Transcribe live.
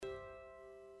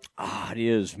It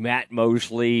is Matt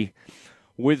Mosley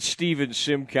with Stephen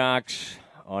Simcox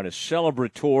on a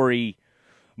celebratory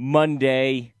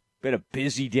Monday. Been a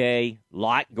busy day, a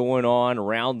lot going on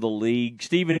around the league.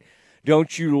 Stephen,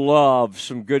 don't you love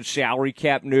some good salary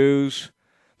cap news?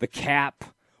 The cap,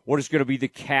 what is going to be the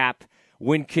cap?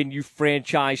 When can you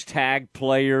franchise tag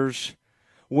players?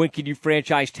 When can you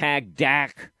franchise tag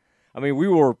Dak? I mean, we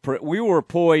were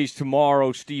poised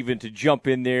tomorrow, Stephen, to jump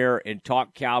in there and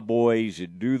talk Cowboys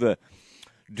and do the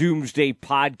Doomsday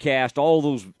podcast, all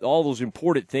those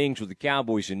important things with the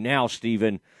Cowboys. And now,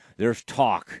 Stephen, there's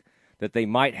talk that they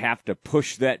might have to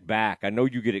push that back. I know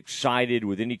you get excited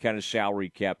with any kind of salary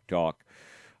cap talk.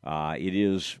 It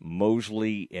is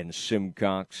Mosley and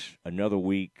Simcox, another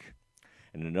week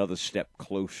and another step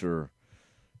closer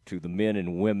to the men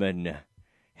and women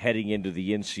heading into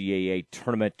the NCAA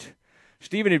tournament.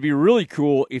 Stephen, it'd be really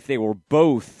cool if they were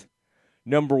both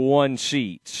number one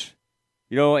seeds.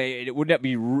 You know,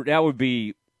 that would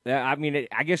be, I mean,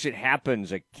 I guess it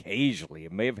happens occasionally.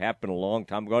 It may have happened a long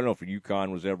time ago. I don't know if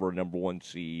UConn was ever a number one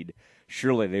seed.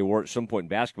 Surely they were at some point in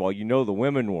basketball. You know the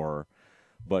women were.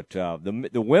 But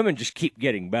the women just keep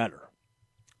getting better.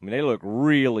 I mean, they look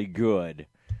really good.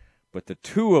 But the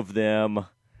two of them,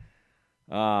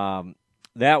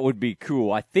 that would be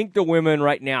cool. I think the women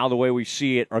right now, the way we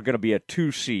see it, are going to be a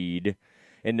 2 seed,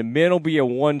 and the men will be a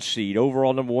 1 seed,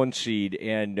 overall number 1 seed.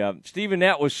 And, Stephen,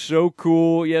 that was so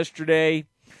cool yesterday.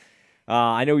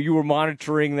 I know you were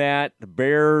monitoring that. The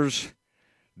Bears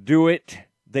do it.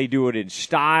 They do it in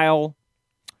style,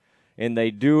 and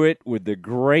they do it with the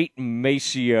great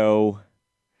Maceo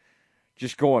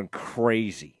just going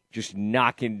crazy, just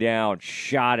knocking down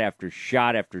shot after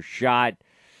shot after shot.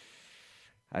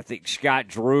 I think Scott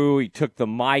Drew, he took the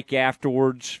mic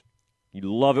afterwards. You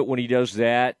love it when he does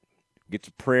that. Gets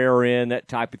a prayer in, that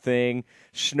type of thing.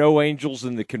 Snow Angels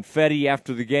and the confetti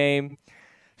after the game.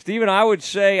 Stephen, I would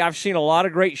say I've seen a lot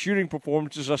of great shooting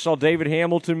performances. I saw David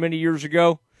Hamilton many years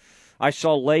ago. I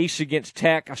saw Lace against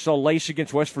Tech. I saw Lace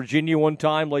against West Virginia one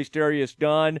time, Lace Darius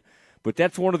Dunn. But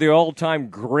that's one of the all-time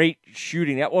great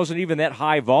shooting. That wasn't even that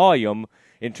high volume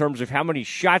in terms of how many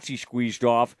shots he squeezed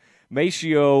off.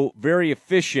 Maceo, very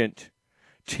efficient,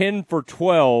 10 for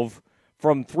 12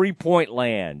 from three-point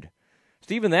land.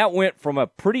 Stephen, that went from a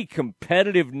pretty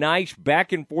competitive, nice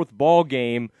back-and-forth ball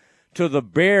game to the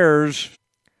Bears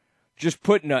just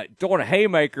throwing a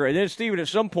haymaker. And then, Stephen, at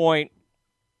some point,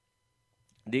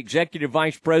 the executive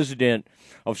vice president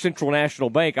of Central National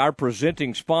Bank, our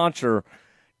presenting sponsor,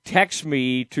 texts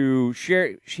me to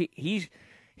share. He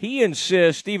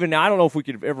insists, Stephen, I don't know if we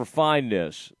could ever find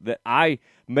this, that I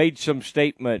made some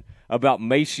statement about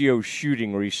Maceo's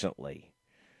shooting recently,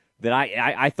 that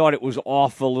I thought it was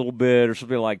off a little bit or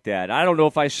something like that. I don't know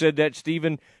if I said that,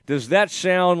 Stephen. Does that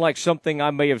sound like something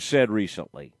I may have said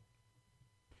recently?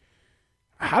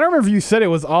 I don't remember if you said it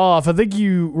was off. I think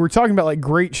you were talking about like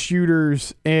great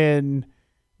shooters in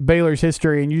Baylor's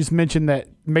history, and you just mentioned that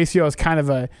Maceo is kind of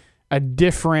a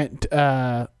different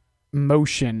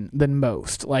motion than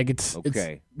most. Like it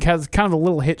has kind of a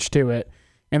little hitch to it.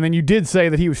 And then you did say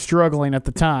that he was struggling at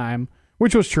the time,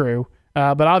 which was true.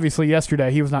 But obviously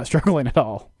yesterday he was not struggling at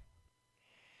all.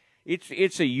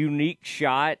 It's a unique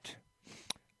shot.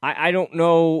 I don't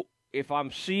know if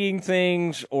I'm seeing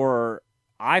things, or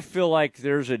I feel like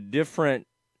there's a different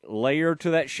layer to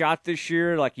that shot this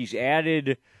year. Like he's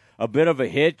added a bit of a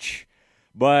hitch,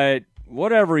 but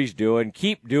whatever he's doing,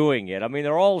 keep doing it. I mean,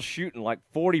 they're all shooting like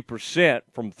 40%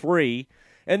 from three.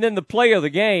 And then the play of the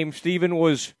game, Stephen,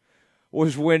 was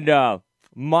when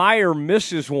Meyer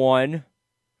misses one.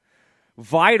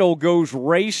 Vital goes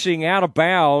racing out of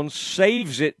bounds,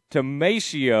 saves it to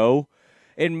Maceo,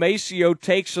 and Maceo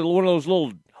takes one of those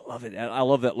little, I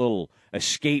love that little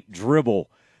escape dribble.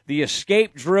 The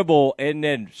escape dribble, and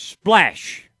then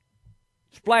splash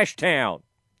town.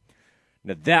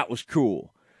 Now that was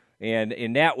cool.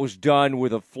 And that was done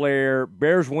with a flair.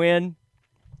 Bears win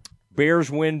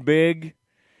big.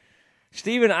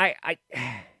 Stephen,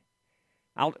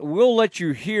 we'll let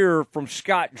you hear from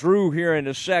Scott Drew here in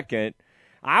a second.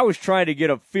 I was trying to get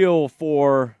a feel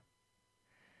for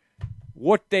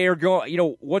what they are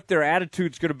going, what their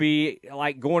attitude's going to be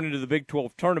like going into the Big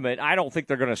 12 tournament. I don't think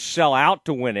they're going to sell out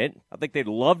to win it. I think they'd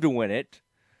love to win it,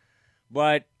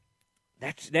 but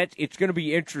it's going to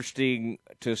be interesting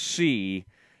to see.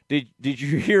 Did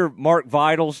you hear Mark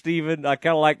Vital, Stephen? I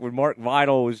kind of like when Mark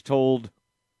Vital was told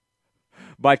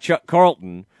by Chuck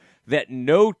Carlton that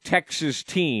no Texas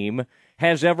team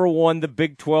has ever won the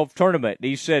Big 12 tournament. And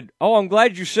he said, "Oh, I'm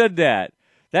glad you said that.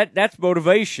 That's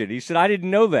motivation." He said, "I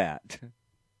didn't know that."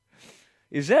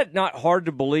 Is that not hard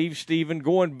to believe, Stephen,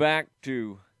 going back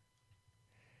to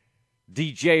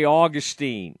DJ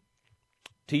Augustine,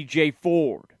 TJ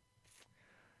Ford,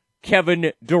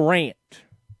 Kevin Durant,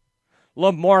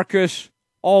 LaMarcus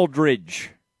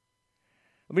Aldridge.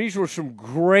 I mean, these were some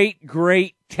great,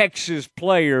 great Texas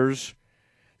players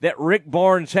that Rick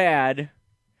Barnes had.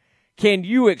 Can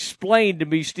you explain to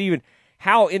me, Stephen,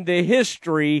 how in the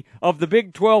history of the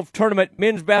Big 12 tournament,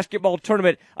 men's basketball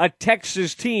tournament, a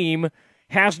Texas team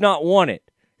has not won it?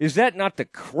 Is that not the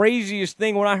craziest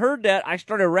thing? When I heard that, I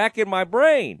started racking my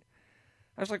brain.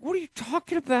 I was like, what are you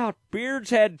talking about?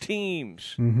 Beard's had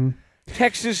teams. Mm-hmm.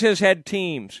 Texas has had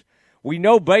teams. We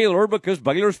know Baylor because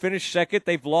Baylor's finished second.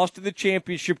 They've lost in the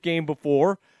championship game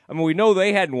before. I mean, we know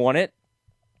they hadn't won it.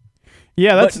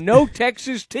 Yeah, but no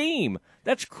Texas team.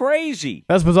 That's crazy.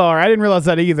 That's bizarre. I didn't realize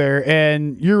that either.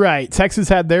 And you're right. Texas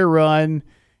had their run.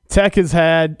 Tech has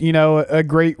had, a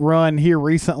great run here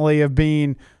recently of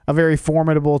being a very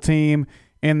formidable team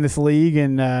in this league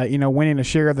and, winning a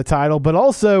share of the title. But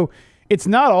also, it's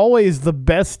not always the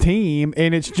best team,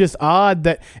 and it's just odd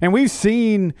that – and we've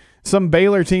seen some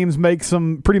Baylor teams make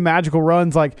some pretty magical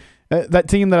runs, like that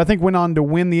team that I think went on to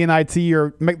win the NIT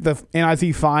or make the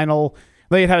NIT final.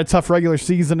 They had a tough regular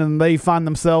season, and they find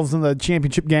themselves in the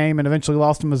championship game and eventually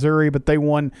lost to Missouri, but they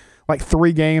won like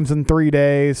 3 games in 3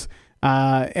 days.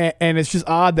 And it's just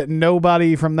odd that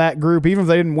nobody from that group, even if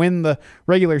they didn't win the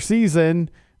regular season,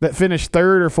 that finished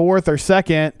 3rd or 4th or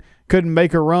 2nd, couldn't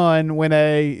make a run when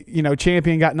a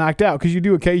champion got knocked out, because you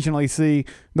do occasionally see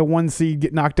the 1 seed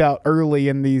get knocked out early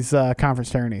in these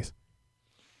conference tourneys.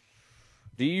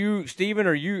 Do you, Stephen,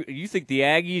 you think the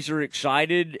Aggies are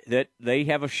excited that they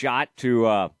have a shot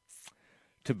to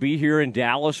be here in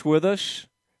Dallas with us?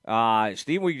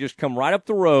 Stephen, we can just come right up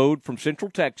the road from Central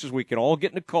Texas. We can all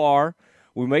get in a car.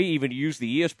 We may even use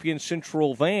the ESPN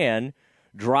Central van,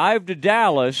 drive to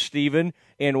Dallas, Stephen,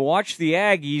 and watch the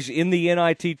Aggies in the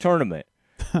NIT tournament.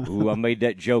 Ooh, I made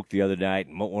that joke the other night,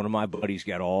 and one of my buddies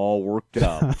got all worked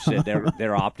up. Said they're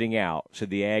opting out. Said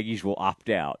the Aggies will opt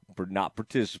out for not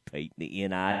participate in the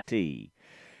NIT.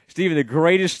 Stephen, the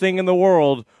greatest thing in the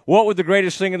world, what would the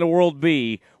greatest thing in the world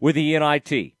be with the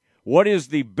NIT? What is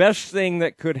the best thing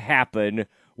that could happen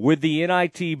with the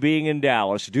NIT being in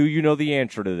Dallas? Do you know the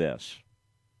answer to this?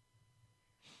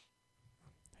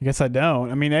 I guess I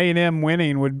don't. I mean, A&M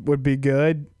winning would be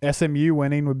good. SMU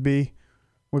winning would be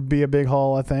a big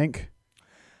haul, I think.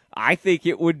 I think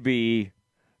it would be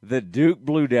the Duke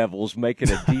Blue Devils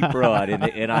making a deep run in the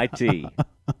NIT.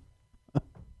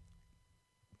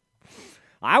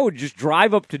 I would just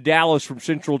drive up to Dallas from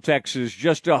Central Texas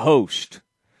just to host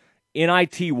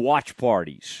NIT watch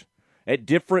parties at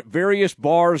various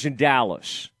bars in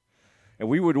Dallas. And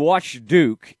we would watch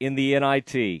Duke in the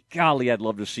NIT. Golly, I'd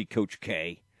love to see Coach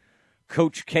K.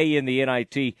 Coach K in the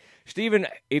NIT. Stephen,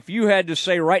 if you had to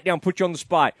say right now, put you on the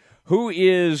spot, who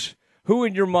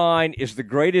in your mind is the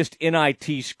greatest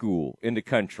NIT school in the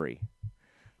country?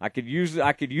 I could use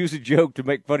a joke to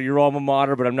make fun of your alma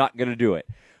mater, but I'm not going to do it.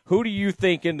 Who do you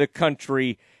think in the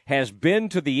country has been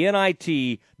to the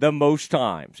NIT the most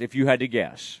times, if you had to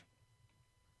guess?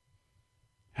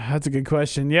 That's a good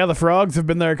question. Yeah, the Frogs have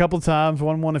been there a couple of times.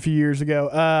 Won a few years ago.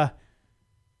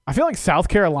 I feel like South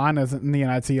Carolina's in the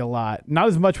NIT a lot. Not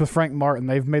as much with Frank Martin.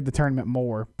 They've made the tournament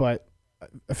more, but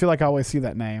I feel like I always see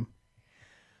that name.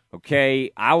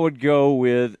 Okay, I would go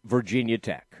with Virginia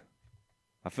Tech.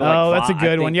 I feel like that's a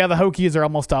good one. Yeah, the Hokies are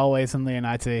almost always in the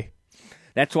NIT.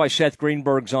 That's why Seth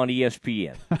Greenberg's on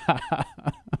ESPN.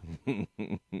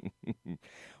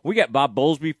 We got Bob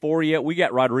Bowlesby for you. We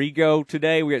got Rodrigo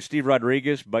today. We got Steve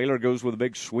Rodriguez. Baylor goes with a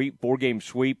big sweep, 4-game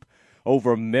sweep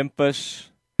over Memphis.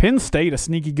 Penn State, a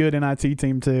sneaky good NIT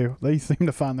team, too. They seem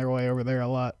to find their way over there a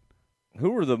lot.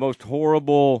 Who are the most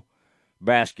horrible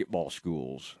basketball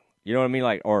schools? You know what I mean?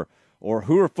 Like, or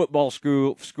who are football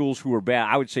schools who are bad?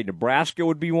 I would say Nebraska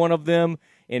would be one of them,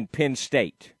 and Penn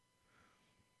State.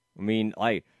 I mean,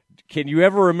 like, can you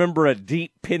ever remember a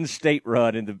deep Penn State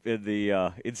run in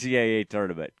the NCAA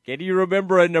tournament? Can you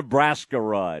remember a Nebraska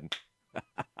run?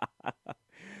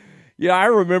 Yeah, I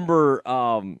remember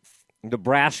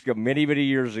Nebraska many, many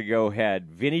years ago had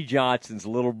Vinnie Johnson's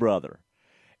little brother.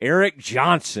 Eric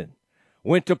Johnson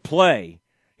went to play.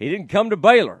 He didn't come to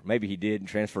Baylor. Maybe he did and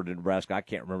transferred to Nebraska. I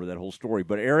can't remember that whole story.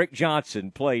 But Eric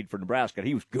Johnson played for Nebraska.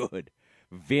 He was good.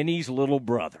 Vinnie's little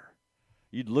brother.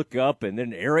 You'd look up, and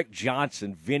then Eric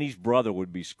Johnson, Vinnie's brother,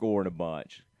 would be scoring a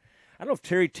bunch. I don't know if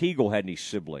Terry Teagle had any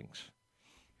siblings.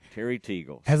 Terry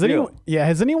Teagle.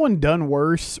 Has anyone done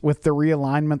worse with the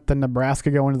realignment than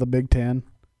Nebraska going to the Big Ten?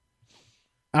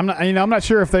 I'm not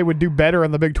sure if they would do better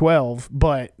in the Big 12,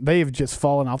 but they've just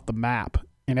fallen off the map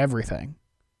in everything.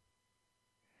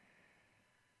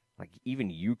 like even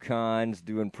UConn's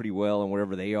doing pretty well and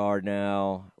wherever they are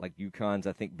now. Like UConn's,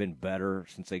 I think, been better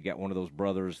since they got one of those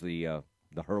brothers, the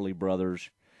Hurley brothers.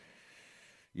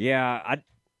 Yeah,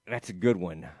 that's a good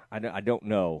one. I don't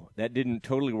know. That didn't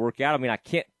totally work out. I mean, I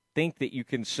can't think that you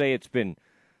can say it's been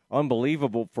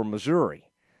unbelievable for Missouri.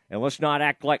 And let's not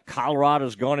act like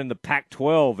Colorado's gone in the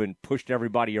Pac-12 and pushed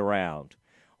everybody around.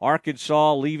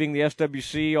 Arkansas leaving the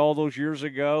SWC all those years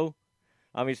ago.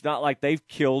 I mean, it's not like they've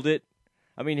killed it.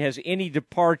 I mean, has any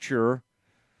departure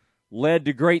led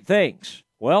to great things?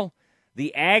 Well,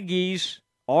 the Aggies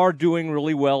are doing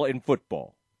really well in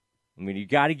football. I mean, you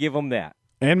got to give them that.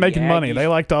 And making money. They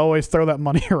like to always throw that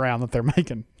money around that they're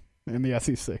making in the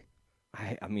SEC.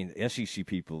 I mean, the SEC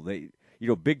people,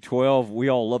 Big 12, we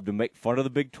all love to make fun of the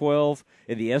Big 12.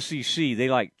 In the SEC, they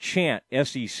like chant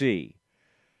SEC.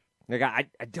 Like I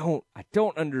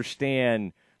don't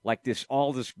understand like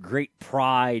all this great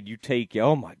pride you take.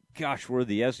 Oh my gosh, we're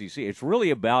the SEC. It's really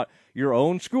about your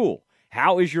own school.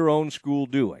 How is your own school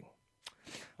doing?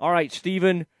 All right,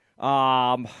 Stephen.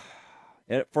 For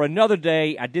another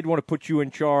day, I did want to put you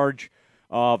in charge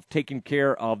of taking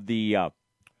care of the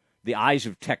Eyes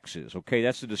of Texas. Okay,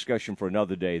 that's the discussion for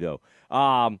another day, though.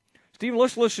 Stephen,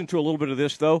 let's listen to a little bit of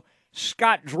this, though.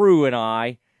 Scott Drew and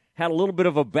I had a little bit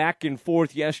of a back and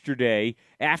forth yesterday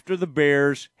after the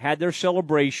Bears had their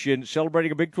celebration,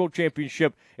 celebrating a Big 12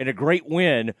 championship and a great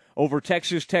win over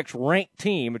Texas Tech's ranked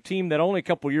team, a team that only a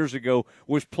couple years ago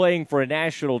was playing for a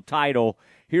national title.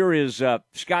 Here is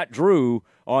Scott Drew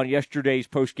on yesterday's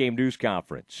post-game news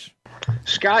conference.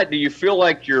 Scott, do you feel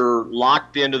like you're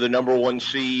locked into the number one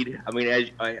seed? I mean, as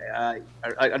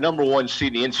a number one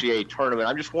seed in the NCAA tournament.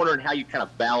 I'm just wondering how you kind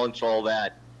of balance all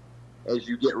that as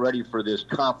you get ready for this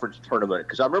conference tournament.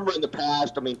 Because I remember in the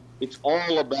past, I mean, it's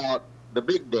all about the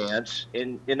big dance,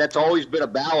 and that's always been a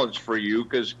balance for you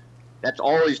because that's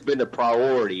always been the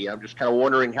priority. I'm just kind of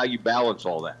wondering how you balance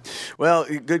all that. Well,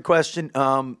 good question.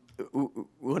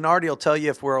 Lenardi will tell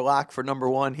you if we're a lock for number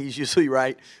one. He's usually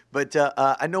right, but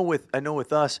I know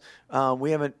with us, we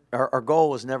haven't. Our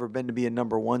goal has never been to be a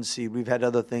number one seed. We've had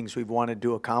other things we've wanted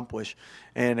to accomplish,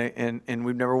 and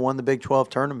we've never won the Big 12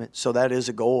 tournament. So that is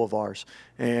a goal of ours.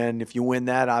 And if you win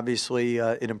that, obviously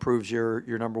it improves your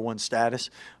number one status.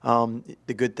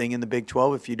 The good thing in the Big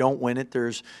 12, if you don't win it,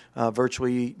 there's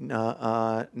virtually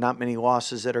not many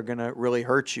losses that are going to really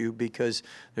hurt you because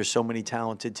there's so many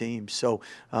talented teams. So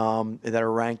that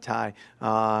are ranked high,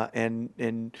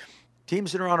 and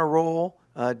teams that are on a roll.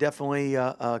 Definitely,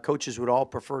 coaches would all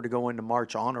prefer to go into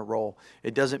March on a roll.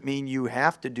 It doesn't mean you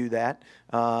have to do that.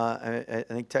 I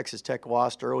think Texas Tech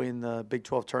lost early in the Big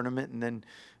 12 tournament, and then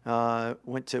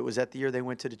was that the year they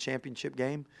went to the championship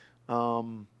game?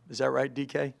 Is that right,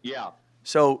 DK? Yeah.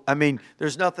 So, I mean,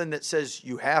 there's nothing that says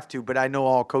you have to, but I know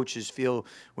all coaches feel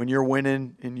when you're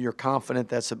winning and you're confident,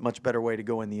 that's a much better way to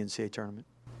go in the NCAA tournament.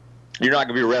 You're not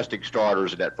going to be resting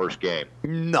starters in that first game.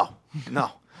 No.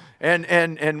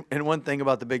 And one thing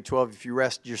about the Big 12, if you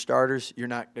rest your starters, you're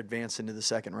not advancing to the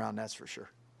second round, that's for sure.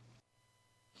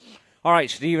 All right,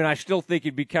 Steven, I still think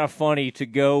it'd be kind of funny to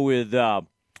go with to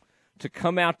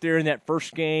come out there in that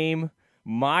first game,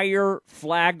 Meyer,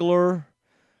 Flagler,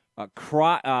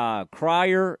 Cryer,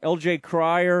 LJ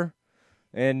Cryer,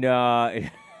 and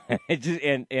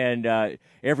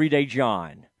Everyday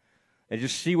John. And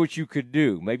just see what you could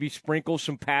do. Maybe sprinkle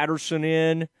some Patterson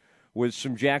in with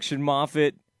some Jackson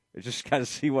Moffitt. Just kind of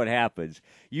see what happens.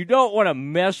 You don't want to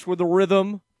mess with the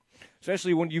rhythm,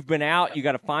 especially when you've been out. You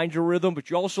got to find your rhythm, but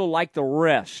you also like the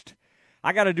rest.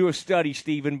 I got to do a study,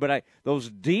 Stephen, but those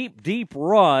deep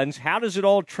runs, how does it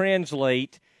all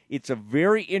translate? It's a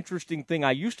very interesting thing.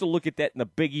 I used to look at that in the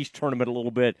Big East tournament a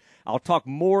little bit. I'll talk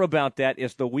more about that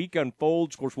as the week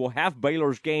unfolds. Of course, we'll have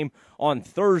Baylor's game on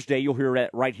Thursday. You'll hear that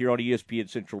right here on ESPN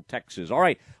Central Texas. All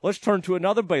right, let's turn to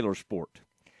another Baylor sport.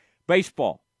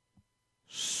 Baseball.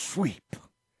 Sweep.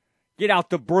 Get out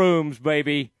the brooms,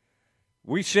 baby.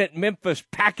 We sent Memphis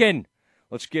packing.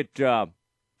 Let's get the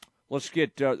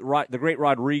great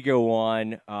Rodrigo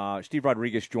on. Steve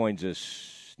Rodriguez joins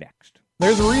us next.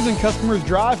 There's a reason customers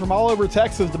drive from all over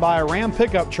Texas to buy a Ram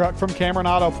pickup truck from Cameron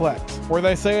Autoplex, where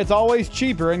they say it's always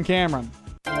cheaper in Cameron.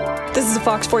 This is a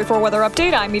Fox 44 weather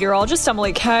update. I'm meteorologist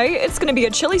Emily Kay. It's going to be a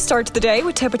chilly start to the day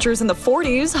with temperatures in the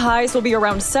 40s. Highs will be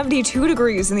around 72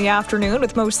 degrees in the afternoon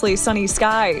with mostly sunny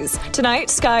skies. Tonight,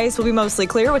 skies will be mostly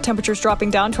clear with temperatures dropping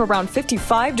down to around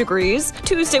 55 degrees.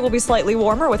 Tuesday will be slightly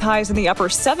warmer with highs in the upper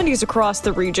 70s across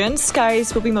the region.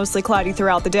 Skies will be mostly cloudy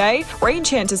throughout the day. Rain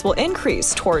chances will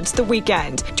increase towards the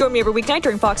weekend. Join me every weeknight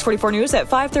during Fox 44 News at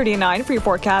 5:30 and 9 for your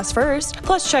forecast first.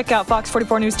 Plus, check out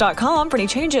fox44news.com for any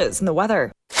changes in the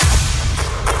weather.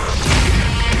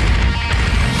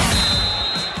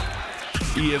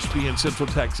 ESPN Central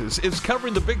Texas is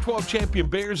covering the Big 12 champion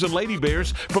Bears and Lady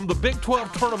Bears from the Big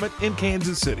 12 tournament in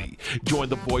Kansas City. Join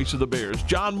the voice of the Bears,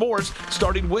 John Morris,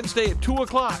 starting Wednesday at 2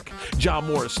 o'clock. John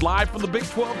Morris, live from the Big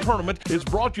 12 tournament, is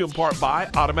brought to you in part by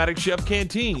Automatic Chef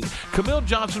Canteen, Camille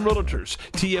Johnson Realtors,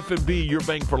 TFNB Your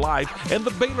Bank for Life, and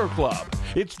the Baylor Club.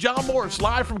 It's John Morris,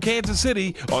 live from Kansas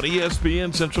City on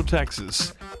ESPN Central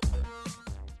Texas.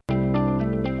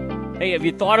 Hey, have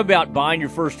you thought about buying your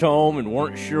first home and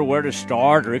weren't sure where to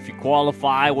start or if you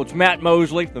qualify? Well, it's Matt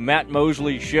Mosley, the Matt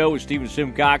Mosley Show with Stephen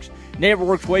Simcox.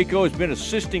 NeighborWorks Waco has been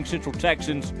assisting Central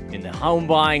Texans in the home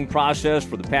buying process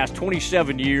for the past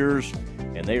 27 years,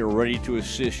 and they are ready to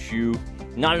assist you.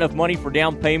 Not enough money for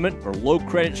down payment or low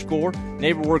credit score?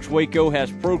 NeighborWorks Waco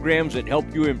has programs that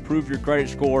help you improve your credit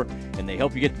score, and they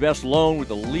help you get the best loan with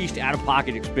the least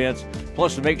out-of-pocket expense.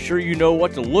 Plus, to make sure you know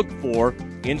what to look for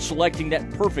in selecting that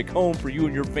perfect home for you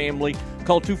and your family,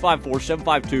 call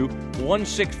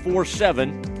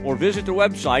 254-752-1647 or visit their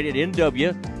website at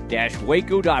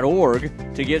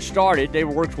nw-waco.org to get started.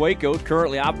 NeighborWorks Waco is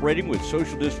currently operating with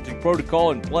social distancing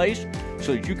protocol in place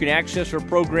so that you can access their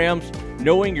programs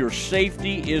knowing your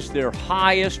safety is their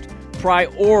highest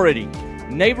priority.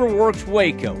 NeighborWorks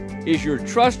Waco is your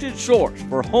trusted source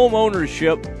for home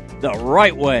ownership the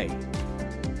right way.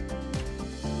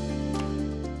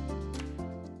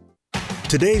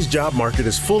 Today's job market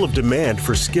is full of demand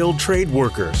for skilled trade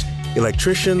workers.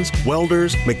 Electricians,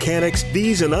 welders, mechanics,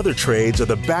 these and other trades are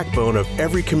the backbone of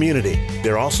every community.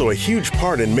 They're also a huge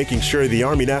part in making sure the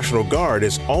Army National Guard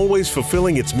is always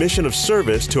fulfilling its mission of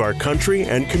service to our country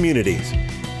and communities.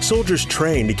 Soldiers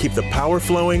train to keep the power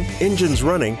flowing, engines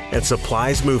running, and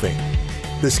supplies moving.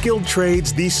 The skilled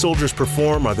trades these soldiers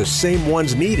perform are the same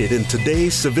ones needed in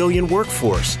today's civilian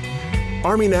workforce.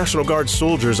 Army National Guard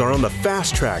soldiers are on the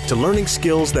fast track to learning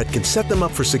skills that can set them up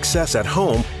for success at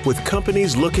home with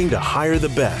companies looking to hire the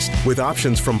best. With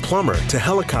options from plumber to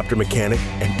helicopter mechanic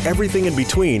and everything in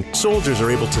between, soldiers are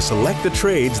able to select the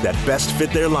trades that best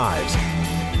fit their lives.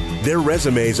 Their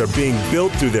resumes are being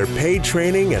built through their paid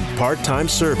training and part-time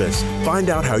service. Find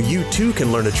out how you too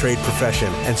can learn a trade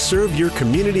profession and serve your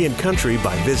community and country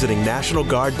by visiting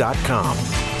NationalGuard.com.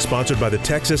 Sponsored by the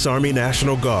Texas Army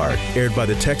National Guard. Aired by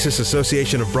the Texas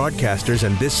Association of Broadcasters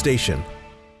and this station.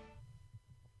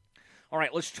 All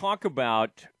right, let's talk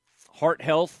about heart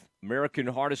health. American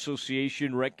Heart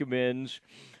Association recommends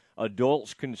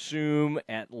adults consume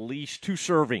at least 2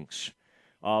 servings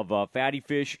of fatty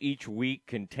fish each week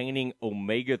containing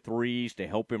omega-3s to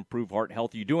help improve heart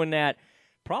health. Are you doing that?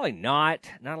 Probably not.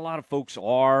 Not a lot of folks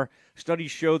are. Studies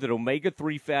show that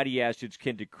omega-3 fatty acids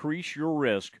can decrease your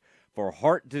risk for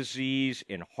heart disease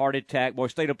and heart attack. Boy, I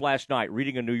stayed up last night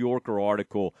reading a New Yorker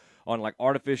article on like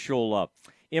artificial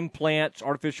implants,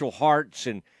 artificial hearts,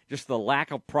 and just the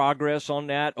lack of progress on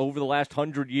that over the last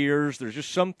 100 years. There's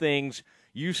just some things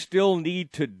you still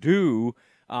need to do.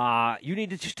 You need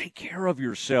to just take care of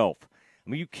yourself. I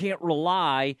mean, you can't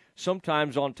rely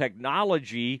sometimes on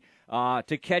technology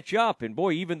to catch up. And,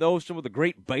 boy, even though some of the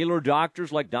great Baylor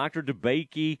doctors like Dr.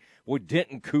 DeBakey, with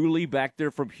Denton Cooley back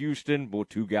there from Houston, well,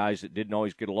 2 guys that didn't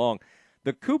always get along,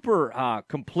 the Cooper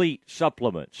Complete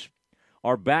supplements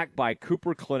are backed by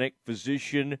Cooper Clinic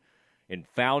physician and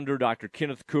founder Dr.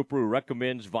 Kenneth Cooper, who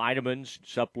recommends vitamins and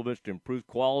supplements to improve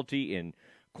quality and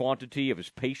quantity of his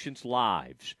patients'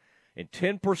 lives. And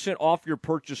 10% off your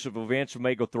purchase of Advanced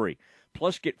Omega-3.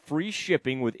 Plus, get free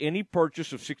shipping with any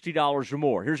purchase of $60 or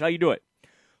more. Here's how you do it.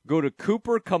 Go to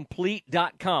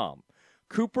CooperComplete.com.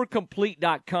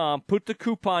 CooperComplete.com. Put the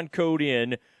coupon code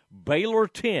in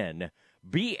Baylor10,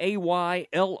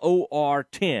 Baylor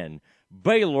 10,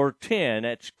 Baylor 10.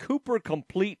 That's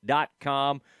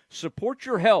CooperComplete.com. Support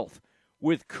your health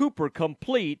with Cooper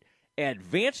Complete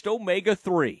Advanced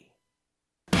Omega-3.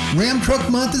 Ram Truck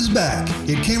Month is back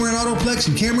at Cameron Autoplex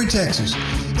in Cameron, Texas.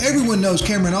 Everyone knows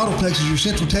Cameron Autoplex is your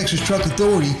Central Texas truck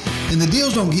authority, and the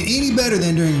deals don't get any better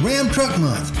than during Ram Truck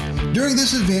Month. During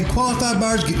this event, qualified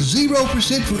buyers get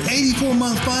 0% for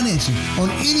 84-month financing on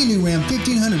any new Ram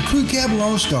 1500 Crew Cab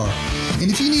Lone Star.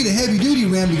 And if you need a heavy-duty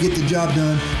Ram to get the job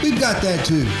done, we've got that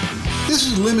too. This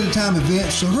is a limited time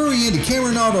event, so hurry into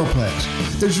Cameron Autoplex.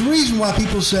 There's a reason why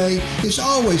people say it's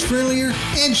always friendlier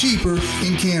and cheaper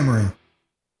in Cameron.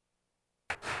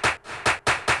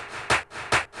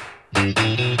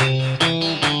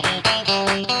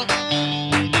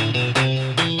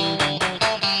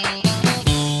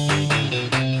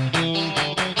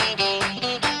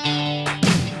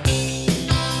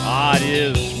 It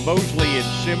is Mosley and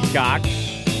Simcox.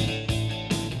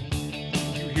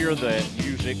 You hear the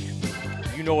music,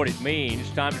 you know what it means. It's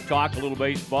time to talk a little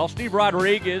baseball. Steve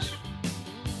Rodriguez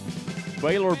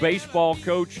Baylor baseball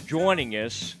coach, joining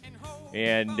us.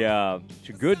 And it's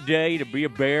a good day to be a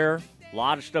Bear. A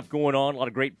lot of stuff going on, a lot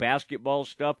of great basketball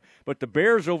stuff. But the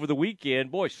Bears over the weekend,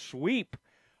 boy, sweep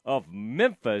of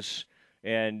Memphis.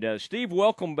 And, Steve,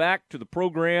 welcome back to the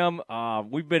program.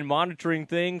 We've been monitoring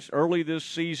things early this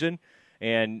season,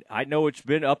 and I know it's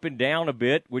been up and down a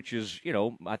bit, which is,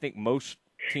 I think most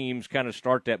teams kind of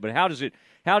start that. But how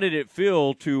did it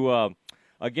feel to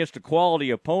against a quality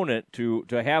opponent to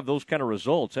have those kind of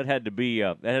results? That had to be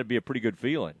a pretty good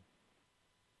feeling.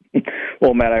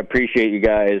 Well, Matt, I appreciate you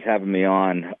guys having me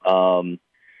on.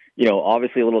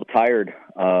 Obviously a little tired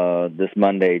this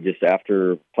Monday just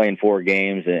after playing 4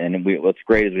 games. And what's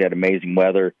great is we had amazing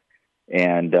weather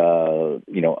and,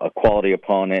 a quality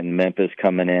opponent in Memphis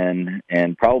coming in,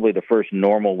 and probably the first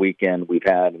normal weekend we've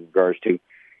had in regards to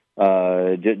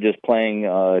just playing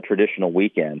a traditional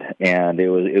weekend. And it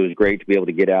was great to be able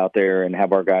to get out there and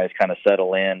have our guys kind of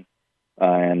settle in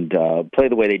and play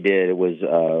the way they did. It was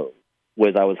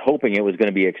I was hoping it was going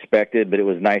to be expected, but it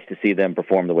was nice to see them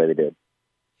perform the way they did.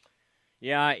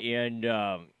 Yeah, and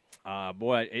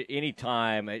boy,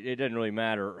 anytime, it doesn't really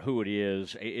matter who it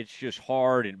is. It's just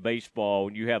hard in baseball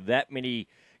when you have that many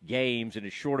games in a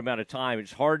short amount of time.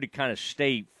 It's hard to kind of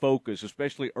stay focused,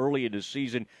 especially early in the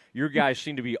season. Your guys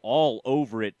seem to be all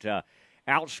over it.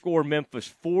 Outscore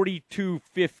Memphis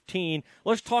 42-15.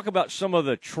 Let's talk about some of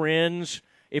the trends,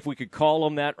 if we could call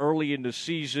them that, early in the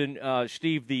season.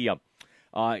 Steve, your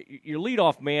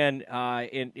leadoff man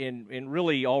and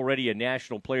really already a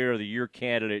National Player of the Year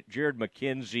candidate, Jared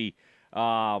McKenzie.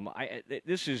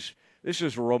 This is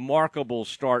a remarkable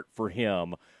start for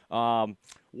him.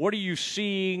 What are you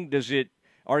seeing?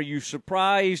 Are you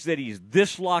surprised that he's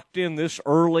this locked in this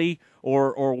early,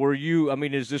 or were you? I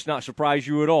mean, does this not surprise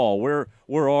you at all? Where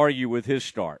are you with his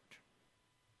start?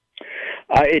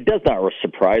 It does not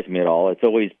surprise me at all. It's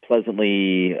always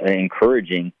pleasantly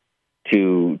encouraging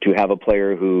to have a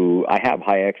player who I have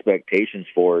high expectations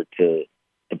for to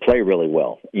play really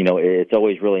well. It's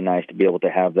always really nice to be able to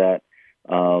have that.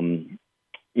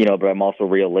 But I'm also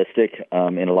realistic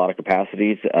in a lot of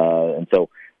capacities, and so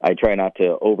I try not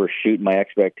to overshoot my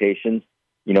expectations.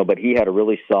 But he had a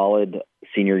really solid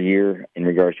senior year in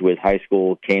regards to his high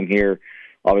school. Came here,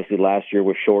 obviously last year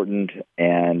was shortened,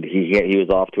 and he was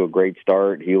off to a great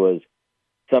start. He was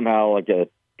somehow like a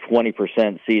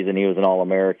 20% season. He was an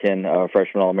All-American,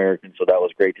 freshman All-American, so that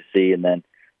was great to see. And then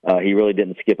he really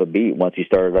didn't skip a beat once he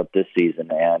started up this season,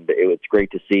 and it was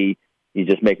great to see. He's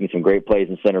just making some great plays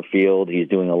in center field. He's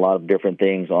doing a lot of different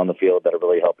things on the field that are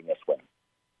really helping us win.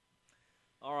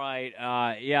 All right.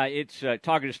 It's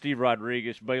talking to Steve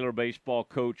Rodriguez, Baylor baseball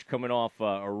coach, coming off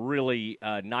a really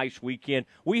nice weekend.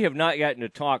 We have not gotten to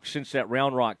talk since that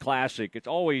Round Rock Classic. It's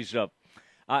always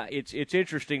it's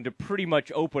interesting to pretty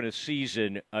much open a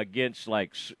season against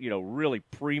really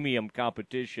premium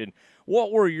competition.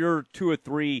 What were your 2 or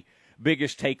 3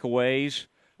 biggest takeaways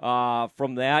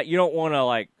from that? You don't want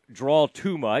to draw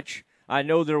too much. I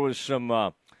know there was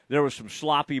some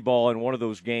sloppy ball in one of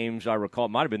those games. I recall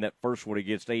it might have been that first one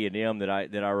against A&M that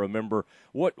I remember.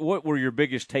 What were your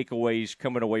biggest takeaways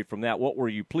coming away from that? What were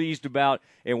you pleased about,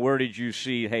 and where did you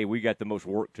see, hey, we got the most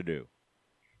work to do?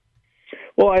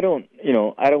 Well, I don't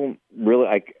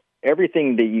really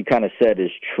everything that you kind of said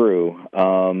is true.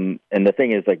 And the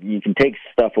thing is, you can take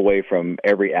stuff away from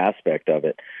every aspect of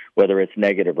it, whether it's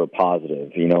negative or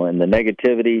positive, and the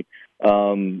negativity,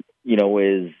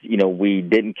 is, we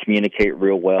didn't communicate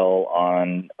real well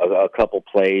on a couple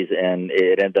plays, and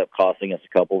it ended up costing us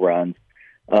a couple runs.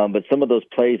 But some of those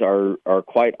plays are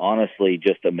quite honestly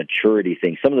just a maturity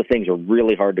thing. Some of the things are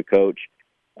really hard to coach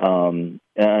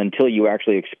until you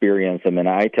actually experience them. And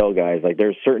I tell guys,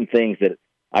 there's certain things that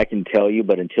I can tell you,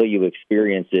 but until you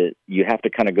experience it, you have to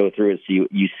kind of go through it so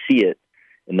you see it.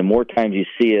 And the more times you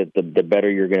see it, the better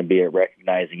you're going to be at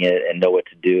recognizing it and know what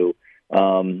to do.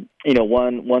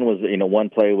 One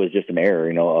play was just an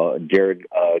error. Jared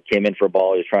came in for a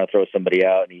ball. He was trying to throw somebody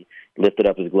out, and he lifted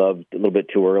up his glove a little bit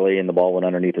too early, and the ball went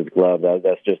underneath his glove.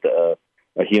 That's just a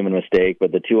human mistake.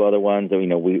 But the 2 other ones,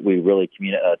 we really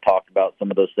talked about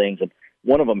some of those things, and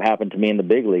one of them happened to me in the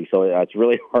big league. So it's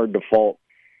really hard to fault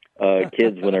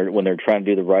kids when they're trying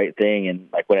to do the right thing. And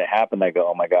when it happened, I go,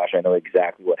 oh my gosh, I know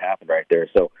exactly what happened right there.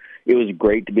 So it was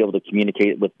great to be able to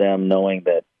communicate with them, knowing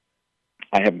that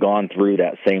I have gone through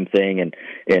that same thing and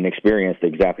experienced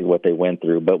exactly what they went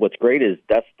through. But what's great is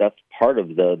that's part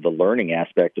of the learning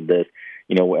aspect of this.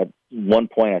 At one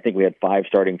point, I think we had 5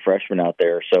 starting freshmen out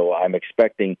there, so I'm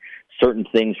expecting certain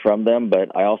things from them,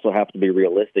 but I also have to be realistic in knowing that, some of those players are quite honestly just a maturity thing. Some of the things are really hard to coach until you actually experience them. And the more times you see it, the better you're going to be at recognizing it and know what to do. You know, one play was just an error. Jared came in for a ball. He was trying to throw somebody out, and he lifted up his glove a little bit too early, and the ball went underneath his glove. That's just a human mistake. But the 2 other ones, we really communicated. talked about some of those things, and one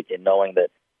of them happened to me in the big league. So it's really hard to fault kids when they're trying to do the right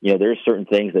thing. And there's certain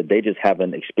things that they just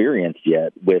haven't experienced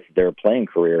yet with their playing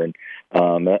career.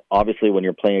 And obviously when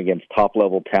you're playing against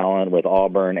top-level talent with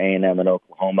Auburn, A&M, and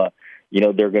Oklahoma,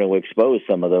 they're going to expose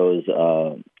some of those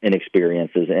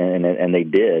inexperiences, and they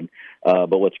did.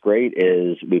 But what's great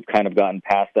is we've kind of gotten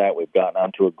past that. We've gotten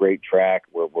onto a great track.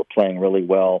 We're playing really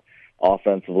well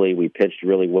offensively. We pitched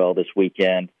really well this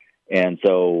weekend. And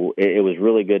so it was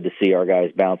really good to see our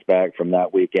guys bounce back from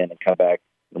that weekend and come back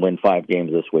and win 5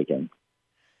 games this weekend.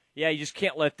 Yeah, you just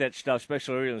can't let that stuff,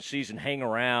 especially early in the season, hang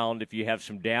around if you have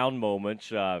some down moments.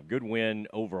 Good win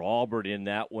over Auburn in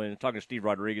that one. Talking to Steve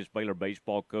Rodriguez, Baylor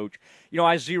baseball coach.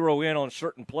 I zero in on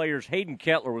certain players. Hayden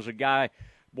Kettler was a guy,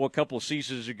 a couple of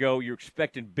seasons ago you're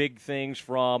expecting big things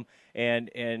from and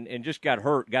just got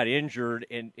hurt, got injured,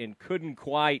 and couldn't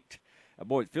quite –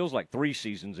 it feels like 3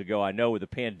 seasons ago, I know, with the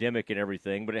pandemic and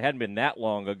everything, but it hadn't been that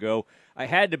long ago. I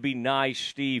had to be nice,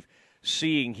 Steve,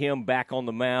 seeing him back on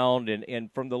the mound,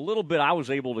 and from the little bit I was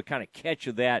able to kind of catch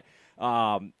of that,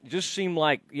 just seemed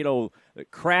like,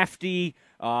 crafty.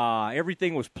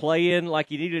 Everything was playing like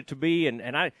he needed it to be,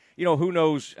 and I, who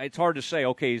knows? It's hard to say,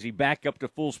 okay, is he back up to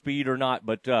full speed or not,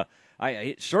 but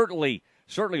it certainly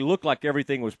looked like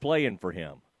everything was playing for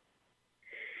him.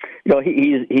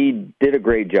 He did a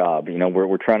great job.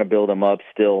 We're trying to build him up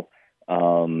still.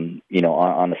 On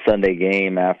a Sunday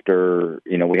game after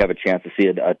we have a chance to see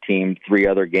a team 3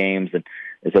 other games, and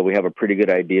so we have a pretty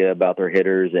good idea about their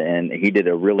hitters. And he did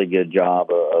a really good job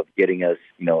of getting us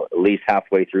at least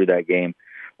halfway through that game,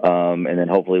 and then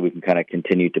hopefully we can kind of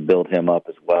continue to build him up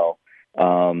as well.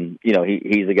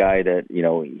 He's a guy that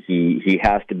he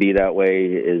has to be that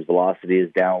way. His velocity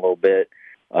is down a little bit.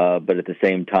 But at the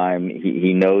same time,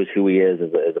 he knows who he is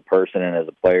as a person and as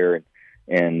a player.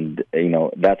 And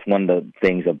that's one of the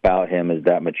things about him is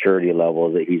that maturity level,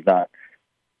 is that he's not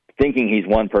thinking he's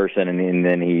one person and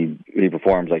then he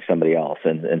performs like somebody else.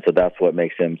 And so that's what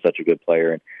makes him such a good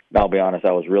player. And I'll be honest,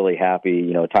 I was really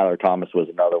happy. Tyler Thomas was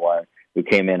another one who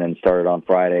came in and started on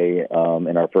Friday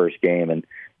in our first game. And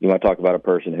you want to talk about a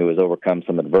person who has overcome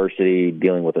some adversity,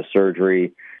 dealing with a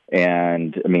surgery,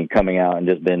 and coming out and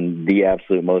just been the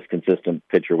absolute most consistent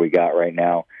pitcher we got right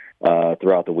now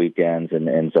throughout the weekends.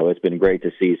 And so it's been great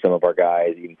to see some of our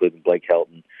guys, including Blake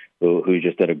Helton, who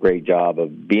just did a great job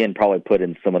of being probably put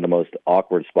in some of the most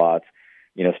awkward spots,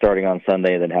 starting on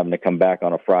Sunday, then having to come back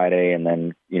on a Friday, and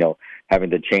then,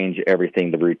 having to change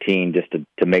everything, the routine, just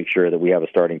to make sure that we have a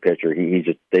starting pitcher.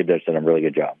 They've just done a really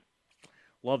good job.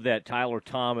 Love that. Tyler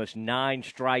Thomas, 9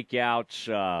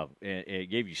 strikeouts. It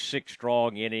gave you 6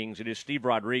 strong innings. It is Steve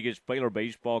Rodriguez, Baylor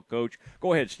baseball coach.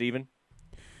 Go ahead, Stephen.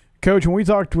 Coach, when we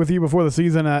talked with you before the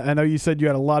season, I know you said you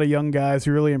had a lot of young guys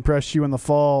who really impressed you in the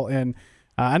fall. And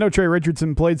I know Trey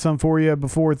Richardson played some for you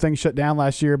before things shut down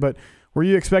last year, but were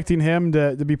you expecting him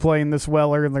to be playing this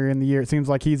well earlier in the year? It seems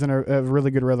like he's in a really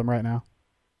good rhythm right now.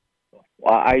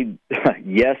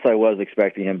 Yes, I was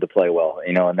expecting him to play well,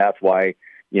 and that's why –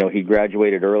 he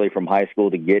graduated early from high school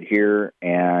to get here,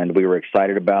 and we were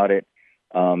excited about it.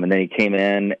 And then he came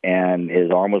in, and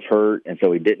his arm was hurt, and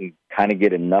so he didn't kind of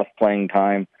get enough playing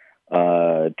time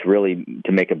to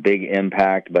make a big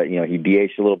impact. But, he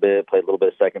DH'd a little bit, played a little bit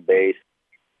of second base,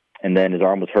 and then his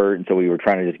arm was hurt, and so we were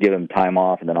trying to just give him time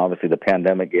off. And then obviously the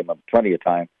pandemic gave him plenty of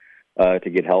time to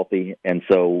get healthy. And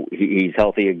so he's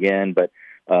healthy again, but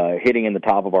hitting in the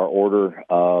top of our order,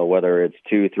 whether it's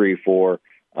 2, 3, 4,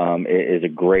 is a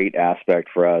great aspect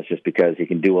for us, just because he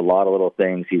can do a lot of little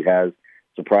things. He has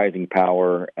surprising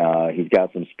power. He's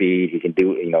got some speed. He can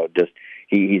do,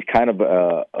 he's kind of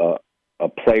a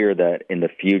player that in the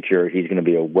future, he's going to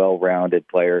be a well-rounded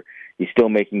player. He's still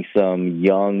making some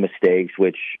young mistakes,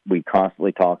 which we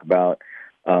constantly talk about.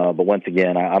 But once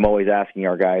again, I'm always asking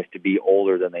our guys to be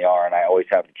older than they are, and I always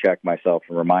have to check myself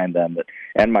and remind them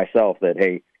and myself that,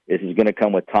 hey, this is going to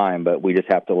come with time, but we just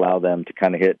have to allow them to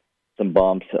kind of hit some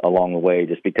bumps along the way,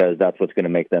 just because that's what's going to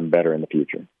make them better in the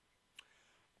future.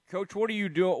 Coach, what are you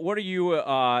doing? What are you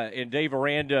and Dave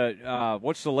Aranda?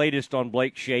 What's the latest on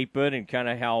Blake Shapen and kind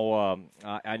of how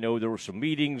I know there were some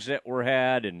meetings that were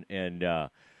had, and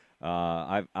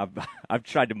I've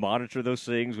tried to monitor those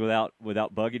things without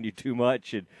bugging you too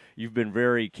much, and you've been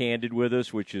very candid with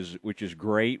us, which is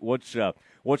great. What's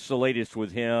the latest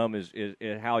with him? Is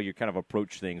how you kind of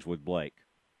approach things with Blake?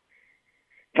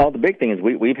 Well, the big thing is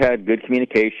we've had good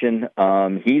communication.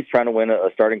 He's trying to win a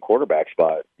starting quarterback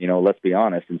spot, let's be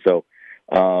honest. And so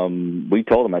we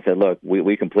told him, I said, look,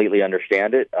 we completely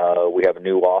understand it. We have a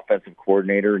new offensive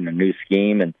coordinator and a new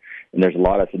scheme, and there's a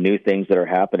lot of new things that are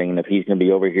happening. And if he's going to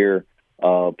be over here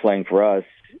playing for us,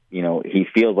 he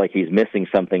feels like he's missing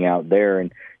something out there,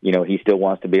 and, he still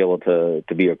wants to be able to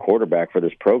be a quarterback for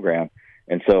this program.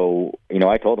 And so,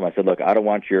 I told him, I said, look, I don't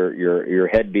want your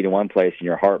head being in one place and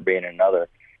your heart being in another.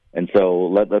 And so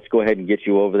let's go ahead and get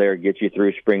you over there, get you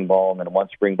through spring ball, and then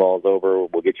once spring ball is over,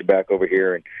 we'll get you back over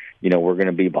here. And, we're going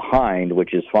to be behind,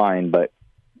 which is fine, but,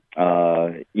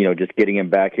 just getting him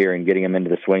back here and getting him into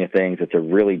the swing of things, it's a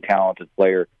really talented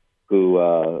player who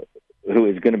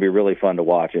is going to be really fun to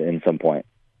watch at some point.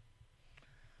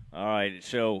 All right,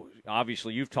 so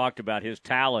obviously you've talked about his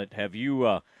talent. Have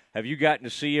you gotten to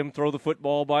see him throw the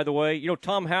football, by the way?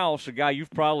 Tom House, a guy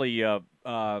you've probably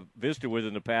visited with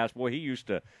in the past, boy, he used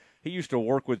to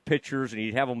work with pitchers, and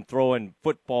he'd have them throwing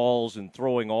footballs and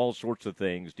throwing all sorts of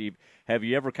things. Have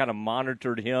you ever kind of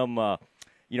monitored him,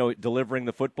 delivering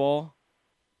the football?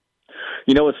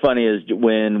 What's funny is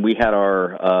when we had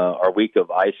our week of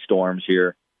ice storms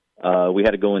here, we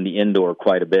had to go in the indoor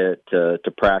quite a bit to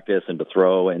practice and to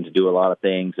throw and to do a lot of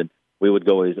things. And we would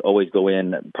always go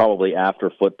in probably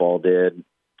after football did.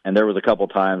 And there was a couple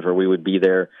times where we would be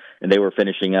there and they were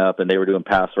finishing up and they were doing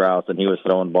pass routes and he was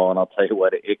throwing the ball. And I'll tell you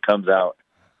what, it comes out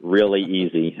really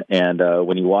easy. And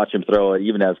when you watch him throw it,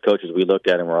 even as coaches, we look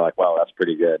at him, we're like, wow, that's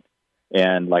pretty good.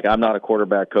 And I'm not a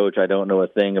quarterback coach. I don't know a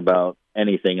thing about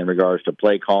anything in regards to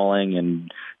play calling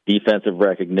and defensive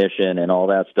recognition and all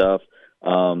that stuff.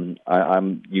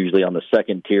 I'm usually on the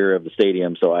second tier of the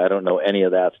stadium, so I don't know any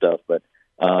of that stuff. But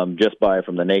just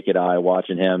from the naked eye,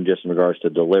 watching him just in regards to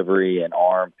delivery and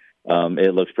arm,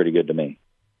 it looks pretty good to me.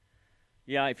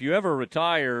 Yeah, if you ever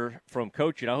retire from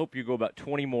coaching, I hope you go about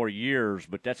 20 more years,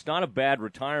 but that's not a bad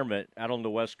retirement out on the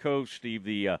West Coast, Steve,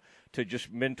 to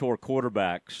just mentor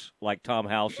quarterbacks like Tom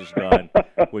House has done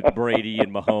with Brady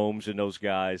and Mahomes and those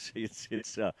guys.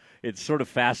 It's sort of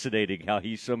fascinating how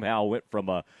he somehow went from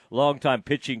a longtime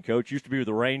pitching coach, used to be with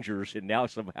the Rangers, and now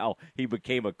somehow he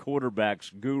became a quarterback's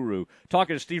guru.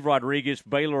 Talking to Steve Rodriguez,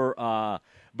 Baylor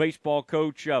baseball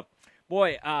coach.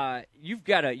 Boy, you've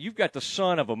got the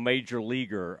son of a major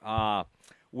leaguer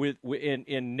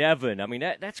in Nevin. I mean,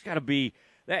 that's got to be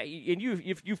that. And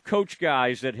you've coached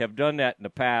guys that have done that in the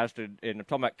past, and I'm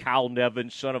talking about Kyle Nevin,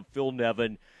 son of Phil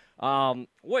Nevin.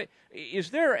 What is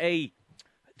there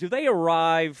do they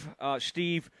arrive,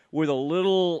 Steve, with a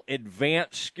little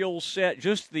advanced skill set?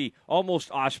 Just the almost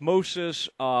osmosis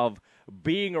of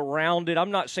being around it.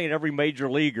 I'm not saying every major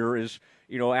leaguer is,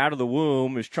 out of the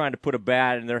womb is trying to put a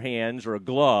bat in their hands or a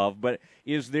glove, but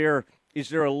is there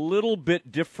a little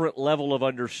bit different level of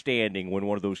understanding when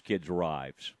one of those kids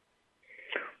arrives?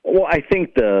 Well, I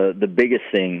think the biggest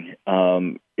thing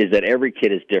is that every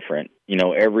kid is different.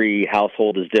 Every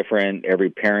household is different. Every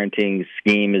parenting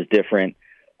scheme is different.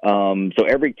 So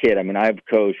every kid, I've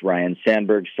coached Ryan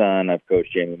Sandberg's son. I've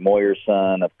coached Jamie Moyer's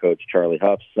son. I've coached Charlie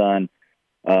Huff's son.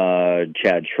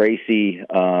 Chad Tracy,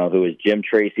 who is Jim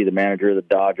Tracy, the manager of the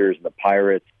Dodgers and the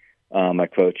Pirates. I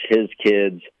coach his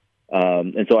kids.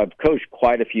 And so I've coached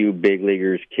quite a few big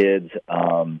leaguers' kids.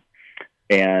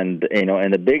 And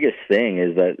the biggest thing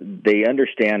is that they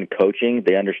understand coaching.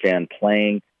 They understand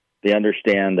playing. They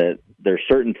understand that there's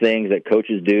certain things that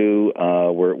coaches do.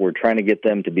 We're trying to get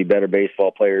them to be better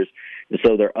baseball players. And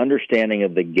so their understanding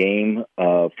of the game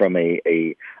from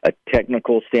a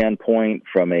technical standpoint,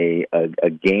 from a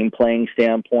game playing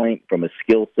standpoint, from a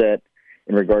skill set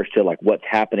in regards to what's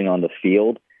happening on the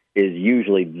field is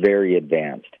usually very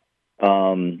advanced.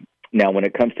 Now, when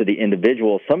it comes to the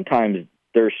individual, sometimes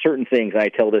there are certain things, and I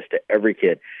tell this to every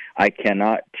kid, I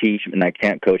cannot teach and I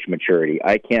can't coach maturity.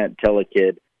 I can't tell a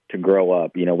kid to grow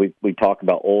up. We talk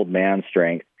about old man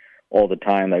strength all the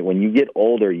time. When you get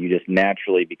older, you just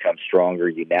naturally become stronger.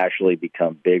 You naturally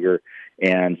become bigger.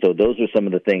 And so those are some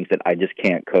of the things that I just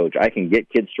can't coach. I can get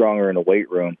kids stronger in a weight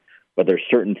room, but there's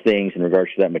certain things in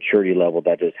regards to that maturity level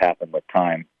that just happen with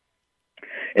time.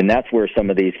 And that's where some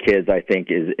of these kids, I think,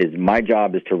 is my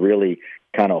job is to really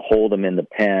kind of hold them in the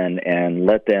pen and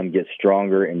let them get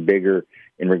stronger and bigger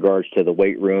in regards to the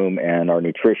weight room and our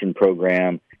nutrition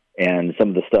program and some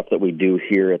of the stuff that we do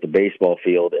here at the baseball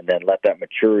field, and then let that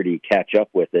maturity catch up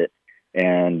with it.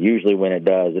 And usually when it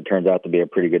does, it turns out to be a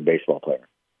pretty good baseball player.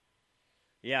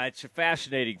 Yeah, it's a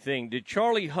fascinating thing. Did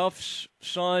Charlie Huff's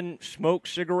son smoke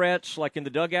cigarettes like in the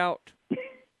dugout?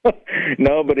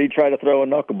 No, but he tried to throw a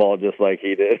knuckleball just like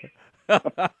he did.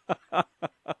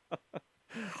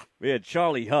 Man,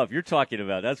 Charlie Huff, you're talking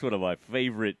about, that's one of my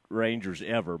favorite Rangers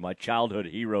ever, my childhood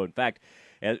hero. In fact,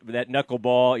 that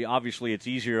knuckleball, obviously it's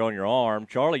easier on your arm.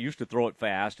 Charlie used to throw it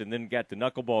fast and then got the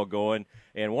knuckleball going.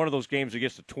 And one of those games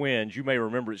against the Twins, you may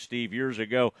remember it, Steve, years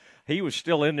ago, he was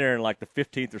still in there in the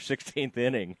 15th or 16th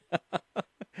inning.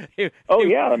 Yeah.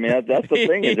 That's the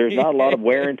thing is there's not a lot of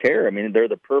wear and tear. They're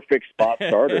the perfect spot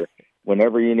starter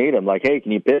whenever you need them. Hey,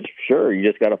 can you pitch? Sure. You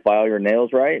just got to file your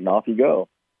nails right and off you go.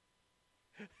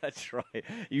 That's right.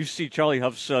 You see Charlie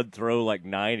Huff's son throw like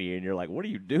 90, and you're like, what are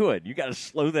you doing? You got to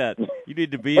slow that. You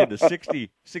need to be in the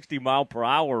 60 mile per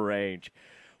hour range.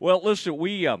 Well, listen,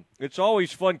 it's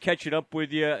always fun catching up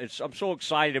with you. I'm so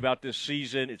excited about this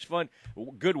season. It's fun.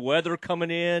 Good weather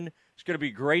coming in. It's going to be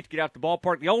great to get out the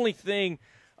ballpark. The only thing,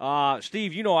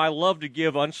 Steve, I love to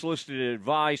give unsolicited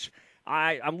advice.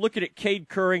 I'm looking at Cade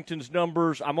Currington's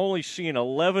numbers. I'm only seeing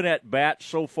 11 at-bats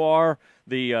so far.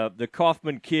 The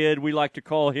Kaufman kid, we like to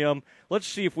call him. Let's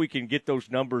see if we can get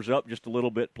those numbers up just a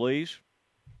little bit, please.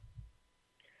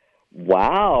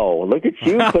 Wow, look at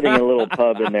you putting a little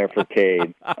pub in there for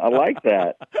Cade. I like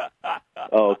that.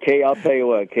 Oh, Cade, I'll tell you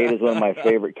what, Cade is one of my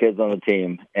favorite kids on the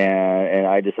team, and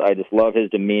I just love his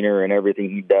demeanor and everything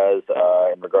he does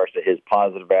in regards to his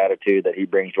positive attitude that he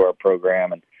brings to our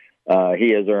program, and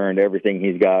he has earned everything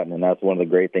he's gotten, and that's one of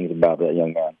the great things about that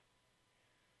young man.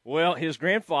 Well, his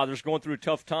grandfather's going through a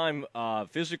tough time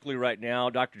physically right now.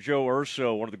 Dr. Joe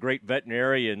Urso, one of the great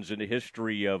veterinarians in the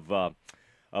history of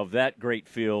that great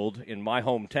field in my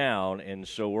hometown, and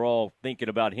so we're all thinking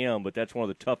about him. But that's one of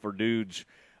the tougher dudes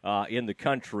in the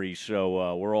country.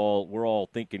 So we're all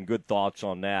thinking good thoughts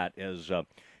on that as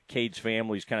Cade's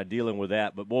family's kind of dealing with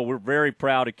that. But boy, we're very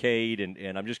proud of Cade,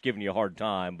 and I'm just giving you a hard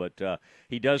time. But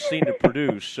he does seem to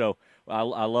produce. So I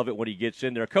love it when he gets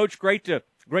in there. Coach, great to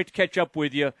catch up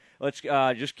with you. Let's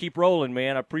just keep rolling,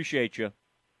 man. I appreciate you.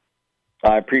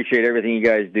 I appreciate everything you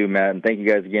guys do, Matt, and thank you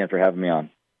guys again for having me on.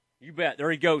 You bet.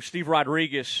 There you go. Steve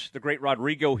Rodriguez, the great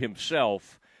Rodrigo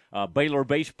himself. Baylor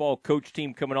baseball coach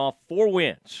team coming off 4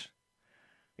 wins.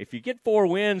 If you get 4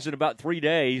 wins in about 3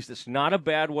 days, that's not a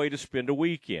bad way to spend a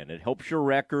weekend. It helps your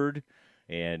record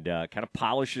and kind of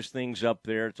polishes things up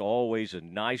there. It's always a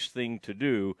nice thing to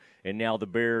do. And now the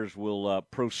Bears will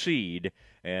proceed,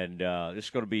 and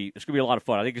it's going to be a lot of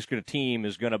fun. I think team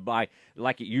is going to buy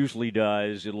like it usually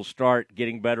does. It'll start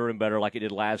getting better and better like it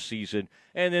did last season,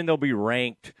 and then they'll be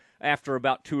ranked. After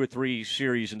about 2 or 3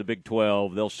 series in the Big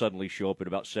 12, they'll suddenly show up at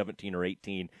about 17 or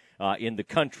 18 in the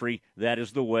country. That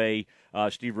is the way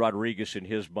Steve Rodriguez and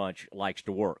his bunch likes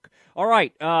to work. All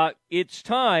right, it's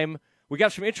time. We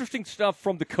got some interesting stuff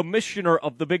from the commissioner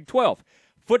of the Big 12.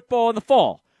 Football in the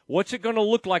fall. What's it going to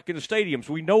look like in the stadiums?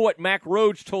 We know what Mack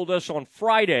Rhodes told us on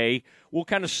Friday. We'll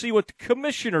kind of see what the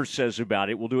commissioner says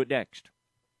about it. We'll do it next.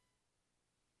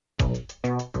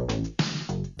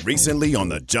 Recently on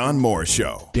the John Moore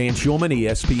Show. Dan Schulman,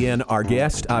 ESPN, our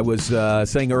guest. I was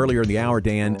saying earlier in the hour,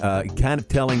 Dan, kind of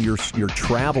telling your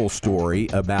travel story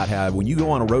about how when you go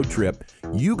on a road trip,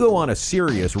 you go on a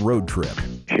serious road trip.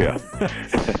 Yeah.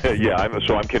 Yeah,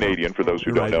 I'm Canadian, for those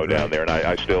who don't know, down there, and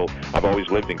I've always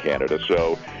lived in Canada.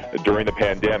 So during the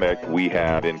pandemic, we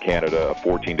had in Canada a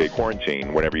 14-day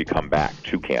quarantine whenever you come back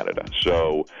to Canada.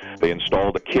 So they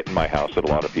installed a kit in my house that a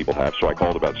lot of people have. So I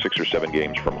called about 6 or 7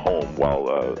 games from home while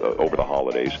over the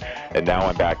holidays. And now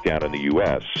I'm back down in the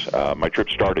U.S. My trip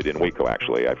started in Waco,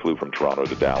 actually. I flew from Toronto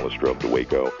to Dallas, drove to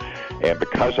Waco. And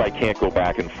because I can't go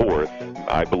back and forth,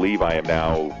 I believe I am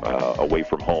now away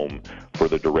from home for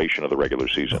the duration of the regular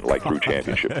season, like through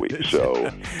championship week.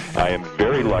 So I am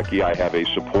very lucky. I have a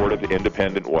supportive,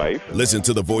 independent wife. Listen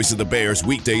to the Voice of the Bears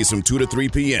weekdays from 2 to 3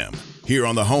 p.m. here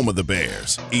on the home of the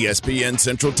Bears, ESPN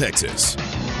Central Texas.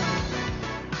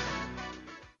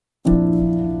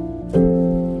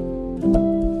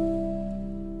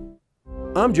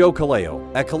 I'm Joe Kaleo.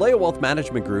 At Kaleo Wealth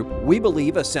Management Group, we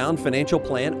believe a sound financial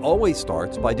plan always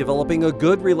starts by developing a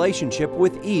good relationship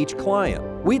with each client.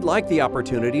 We'd like the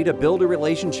opportunity to build a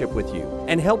relationship with you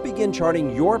and help begin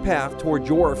charting your path toward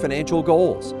your financial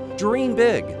goals. Dream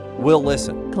big. We'll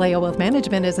listen. Kaleo Wealth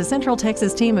Management is a Central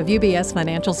Texas team of UBS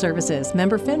Financial Services,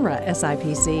 member FINRA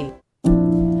SIPC.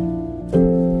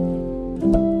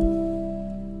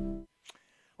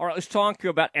 All right, let's talk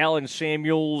about Allen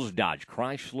Samuels, Dodge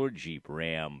Chrysler, Jeep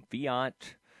Ram,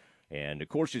 Fiat. And, of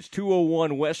course, it's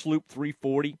 201 West Loop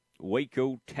 340,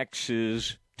 Waco,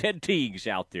 Texas. Ted Teague's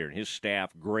out there and his staff,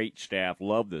 great staff,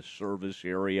 love the service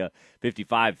area,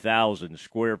 55,000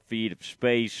 square feet of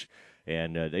space.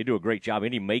 And they do a great job.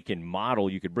 Any make and model,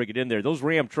 you could bring it in there. Those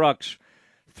Ram trucks,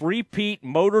 3-peat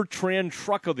Motor Trend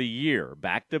Truck of the Year,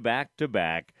 back to back to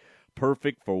back.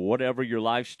 Perfect for whatever your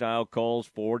lifestyle calls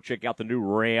for. Check out the new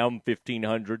Ram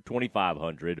 1500,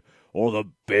 2500, or the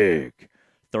big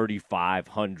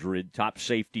 3500. Top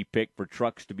safety pick for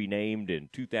trucks to be named in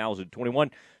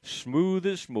 2021.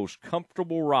 Smoothest, most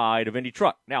comfortable ride of any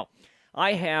truck. Now,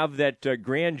 I have that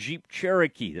Grand Jeep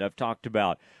Cherokee that I've talked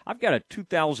about. I've got a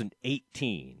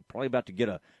 2018. Probably about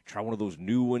to try one of those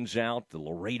new ones out. The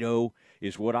Laredo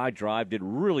is what I drive. Did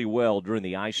really well during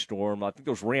the ice storm. I think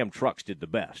those Ram trucks did the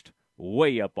best.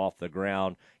 way up off the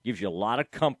ground. Gives you a lot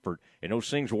of comfort, and those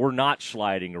things were not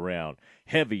sliding around.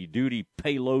 Heavy-duty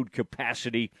payload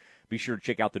capacity. Be sure to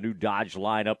check out the new Dodge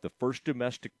lineup, the first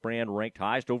domestic brand ranked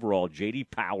highest overall, J.D.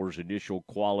 Power's initial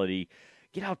quality.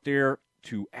 Get out there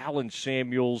to Allen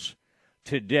Samuels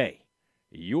today,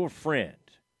 your friend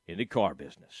in the car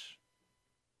business.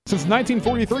 Since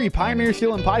 1943, Pioneer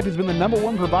Steel and Pipe has been the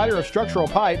 #1 provider of structural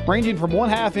pipe, ranging from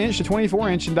 1/2 inch to 24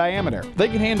 inch in diameter. They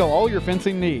can handle all your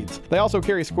fencing needs. They also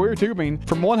carry square tubing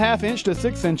from 1/2 inch to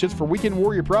 6 inches for weekend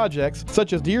warrior projects,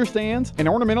 such as deer stands and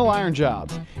ornamental iron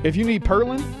jobs. If you need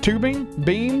purlin, tubing,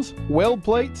 beams, weld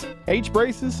plates,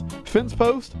 H-braces, fence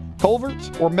posts,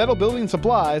 culverts, or metal building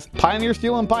supplies, Pioneer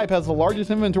Steel and Pipe has the largest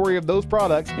inventory of those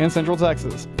products in Central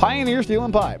Texas. Pioneer Steel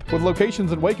and Pipe, with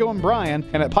locations in Waco and Bryan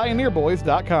and at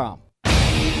pioneerboys.com.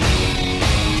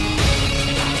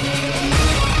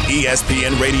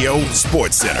 ESPN Radio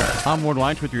Sports Center. I'm Ward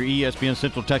Lynch with your ESPN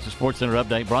Central Texas Sports Center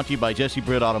update, brought to you by Jesse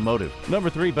Britt Automotive. Number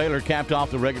 3, Baylor capped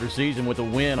off the regular season with a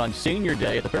win on Senior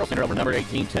Day at the Farrell Center over number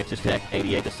 18 Texas Tech,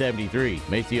 88-73.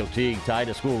 Maceo Teague tied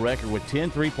a school record with 10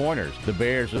 3-pointers. The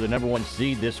Bears are the #1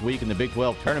 seed this week in the Big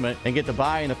 12 tournament and get the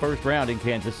bye in the first round in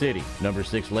Kansas City. Number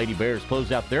 6 Lady Bears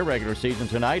close out their regular season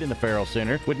tonight in the Farrell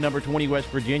Center with number 20 West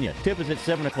Virginia. Tip is at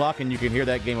 7 o'clock, and you can hear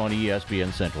that game on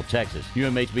ESPN Central Texas.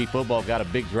 UMHB football got a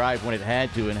big drive when it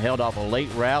had to and held off a late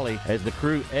rally as the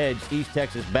Crew edged East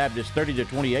Texas Baptist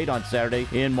 30-28 on Saturday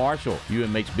in Marshall.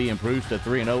 UMHB improves to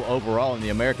 3-0 overall in the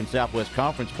American Southwest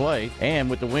Conference play, and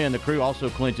with the win, the Crew also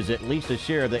clinches at least a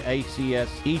share of the ACS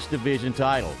East Division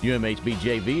title. UMHB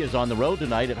JV is on the road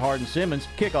tonight at Hardin-Simmons,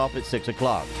 kickoff at 6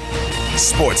 o'clock.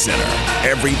 Sports Center,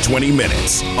 every 20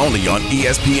 minutes, only on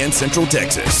ESPN Central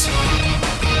Texas.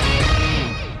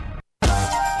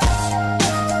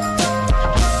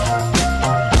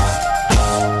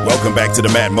 Welcome back to the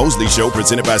Matt Mosley Show,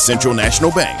 presented by Central National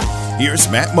Bank. Here's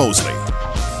Matt Mosley.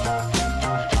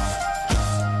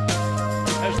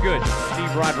 That's good.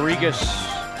 Steve Rodriguez,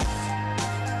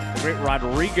 the great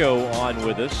Rodrigo, on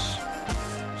with us.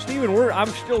 Steven, I'm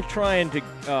still trying to.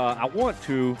 I want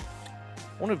to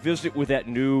visit with that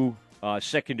new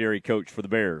secondary coach for the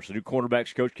Bears, the new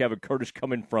cornerbacks coach, Kevin Curtis,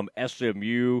 coming from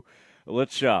SMU.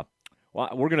 Let's. Well,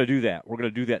 we're going to do that. We're going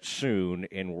to do that soon,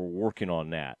 and we're working on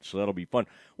that. So that'll be fun.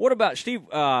 What about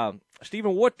Stephen?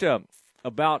 What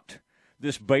about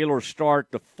this Baylor start,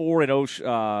 the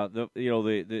 4-0,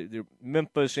 the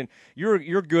Memphis, and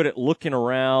you're good at looking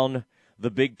around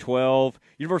the Big 12.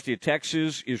 University of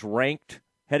Texas is ranked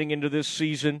heading into this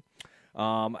season.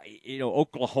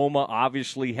 Oklahoma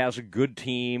obviously has a good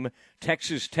team.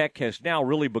 Texas Tech has now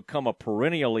really become a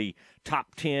perennially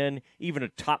top 10, even a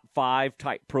top 5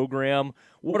 type program.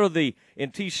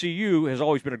 And TCU has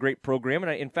always been a great program.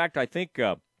 And in fact, I think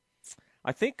Coach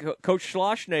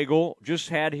Schlossnagle just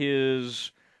had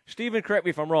his, Stephen, correct me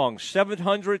if I'm wrong,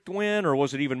 700th win, or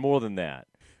was it even more than that?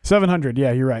 700,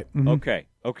 yeah, you're right. Mm-hmm.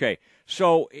 Okay.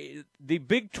 So the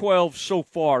Big 12 so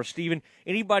far, Stephen,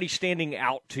 anybody standing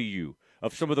out to you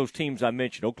of some of those teams I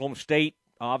mentioned? Oklahoma State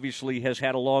obviously has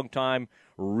had a long time,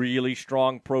 really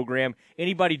strong program.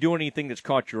 Anybody doing anything that's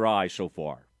caught your eye so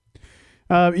far?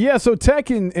 So Tech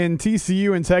and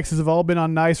TCU and Texas have all been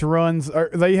on nice runs.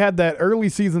 They had that early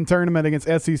season tournament against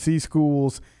SEC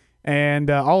schools, and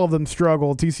all of them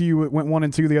struggled. TCU went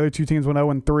 1-2. The other two teams went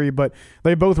 0-3, but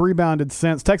they both rebounded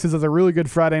since. Texas has a really good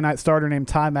Friday night starter named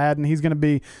Ty Madden. He's going to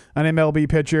be an MLB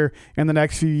pitcher in the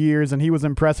next few years, and he was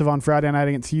impressive on Friday night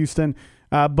against Houston.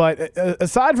 But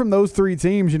aside from those three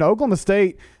teams, Oklahoma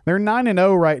State, they're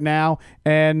 9-0 right now,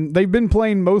 and they've been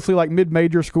playing mostly like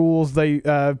mid-major schools. They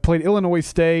played Illinois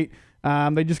State.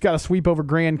 They just got a sweep over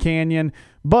Grand Canyon,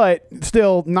 but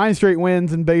still 9 straight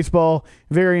wins in baseball.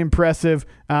 Very impressive.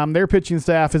 Their pitching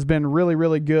staff has been really,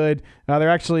 really good. They're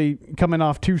actually coming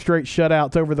off 2 straight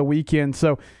shutouts over the weekend,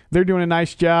 so they're doing a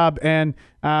nice job. And,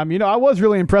 I was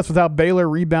really impressed with how Baylor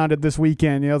rebounded this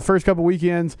weekend. The first couple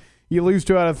weekends, you lose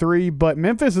 2 out of 3, but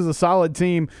Memphis is a solid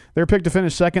team. They're picked to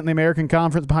finish second in the American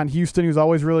Conference behind Houston, who's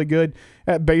always really good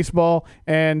at baseball.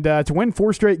 And to win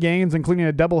 4 straight games, including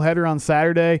a doubleheader on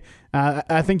Saturday,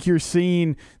 I think you're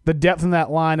seeing the depth in that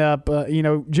lineup.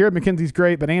 Jared McKenzie's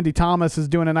great, but Andy Thomas is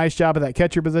doing a nice job at that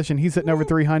catcher position. He's hitting over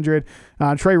 300.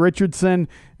 Trey Richardson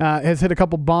has hit a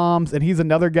couple bombs, and he's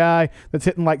another guy that's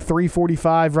hitting like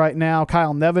 345 right now.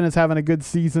 Kyle Nevin is having a good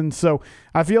season. So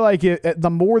I feel like the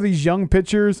more these young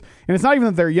pitchers, and it's not even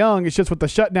that they're young, it's just with the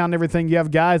shutdown and everything, you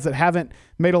have guys that haven't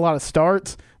made a lot of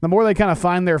starts. The more they kind of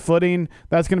find their footing,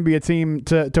 that's going to be a team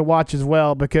to watch as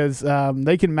well, because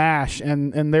they can mash,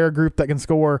 and they're a group that can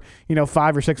score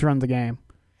 5 or 6 runs a game.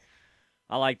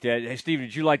 I like that. Hey, Steven,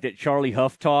 did you like that Charlie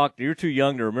Huff talk? You're too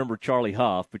young to remember Charlie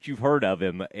Huff, but you've heard of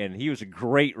him, and he was a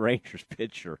great Rangers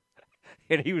pitcher.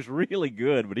 And he was really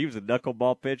good, but he was a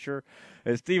knuckleball pitcher.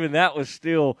 And, Steven, that was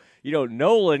still,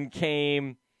 Nolan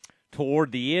came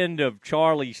toward the end of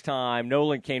Charlie's time.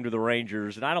 Nolan came to the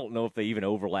Rangers, and I don't know if they even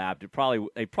overlapped. They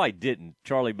probably didn't.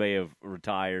 Charlie may have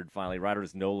retired finally right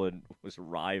as Nolan was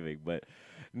arriving, but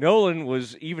Nolan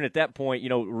was, even at that point,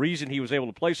 reason he was able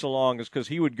to play so long is because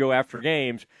he would go after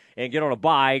games and get on a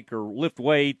bike or lift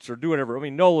weights or do whatever. I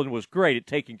mean, Nolan was great at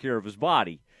taking care of his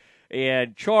body.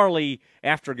 And Charlie,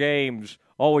 after games,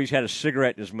 always had a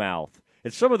cigarette in his mouth.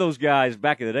 And some of those guys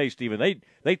back in the day, Steven,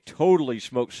 they totally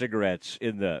smoked cigarettes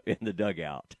in the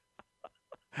dugout,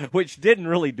 which didn't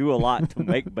really do a lot to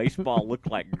make baseball look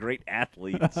like great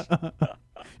athletes.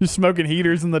 You're smoking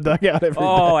heaters in the dugout every day.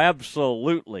 Oh,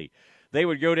 absolutely. They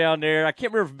would go down there. I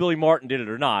can't remember if Billy Martin did it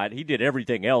or not. He did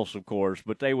everything else, of course,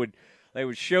 but they would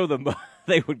show them.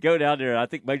 They would go down there. I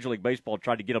think Major League Baseball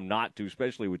tried to get them not to,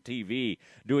 especially with TV,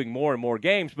 doing more and more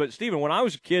games. But, Steven, when I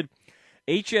was a kid,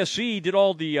 HSE did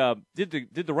all the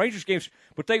did the Rangers games,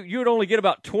 but you would only get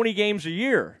about 20 games a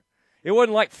year. It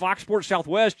wasn't like Fox Sports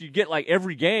Southwest. You'd get like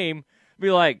every game. It'd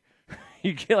be like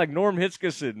you get like Norm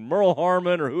Hitzges and Merle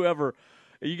Harmon or whoever.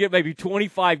 You get maybe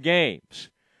 25 games.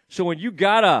 So when you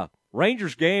got a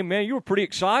Rangers game, man, you were pretty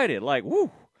excited. Like,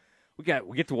 woo, we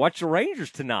get to watch the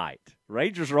Rangers tonight.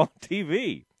 Rangers are on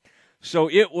TV. So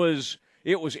it was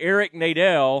Eric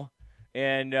Nadel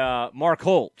and Mark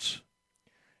Holtz.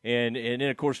 And then,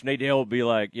 of course, Nadel would be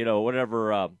like,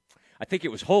 whatever. I think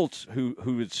it was Holtz who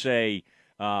would say,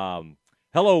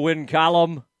 hello, win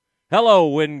column. Hello,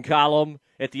 win column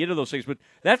at the end of those things. But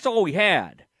that's all we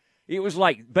had. It was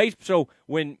like base. So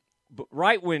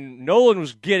right when Nolan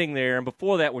was getting there and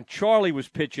before that when Charlie was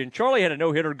pitching, Charlie had a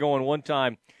no-hitter going one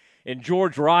time, and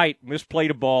George Wright misplayed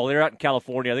a ball. They're out in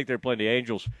California. I think they're playing the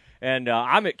Angels. And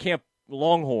I'm at Camp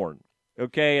Longhorn,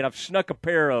 okay, and I've snuck a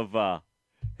pair of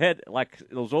like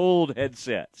those old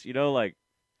headsets, like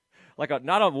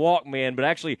not a Walkman, but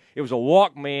actually it was a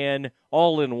Walkman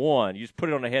all-in-one. You just put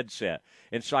it on a headset.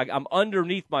 And so I'm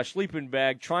underneath my sleeping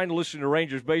bag trying to listen to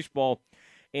Rangers baseball,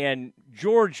 and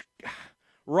George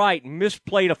Wright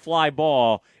misplayed a fly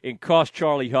ball and cost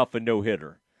Charlie Huff a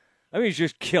no-hitter. I mean, it's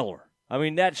just killer. I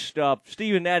mean, that stuff,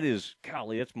 Steven, that's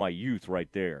my youth right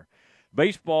there.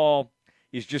 Baseball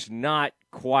is just not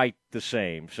quite the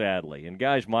same, sadly. And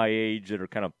guys my age that are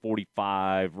kind of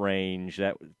 45 range,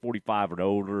 that 45 and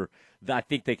older, I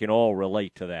think they can all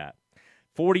relate to that.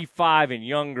 45 and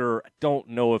younger, I don't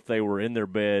know if they were in their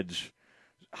beds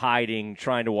hiding,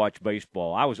 trying to watch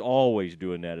baseball. I was always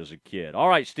doing that as a kid. All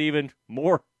right, Steven,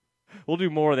 we'll do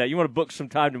more of that. You want to book some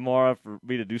time tomorrow for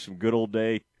me to do some good old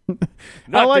day?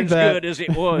 Not like as that. good as it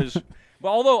was. But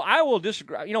although I will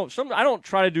disagree, I don't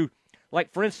try to do,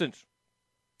 like, for instance,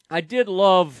 I did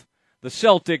love the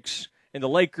Celtics and the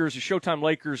Lakers, the Showtime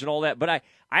Lakers and all that, but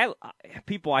I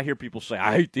hear people say,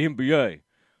 I hate the NBA.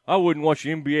 I wouldn't watch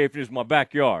the NBA if it was my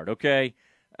backyard, okay?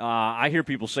 I hear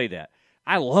people say that.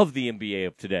 I love the NBA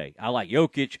of today. I like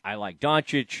Jokic. I like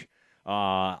Doncic.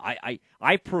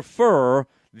 I prefer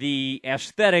the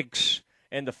aesthetics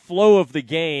and the flow of the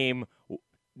game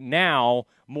now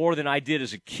more than I did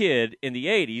as a kid in the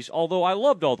 80s, although I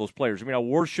loved all those players. I mean, I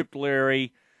worshipped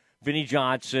Larry, Vinnie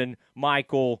Johnson,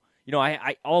 Michael. I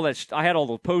had all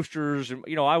those posters, and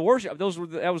I worship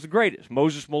that was the greatest.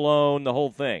 Moses Malone, the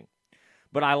whole thing.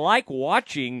 But I like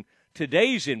watching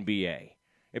today's NBA.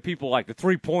 And people like the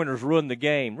three-pointers ruin the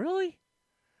game. Really?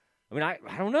 I mean, I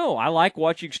don't know. I like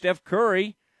watching Steph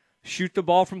Curry shoot the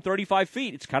ball from 35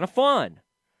 feet. It's kind of fun.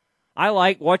 I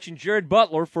like watching Jared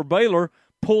Butler for Baylor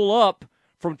pull up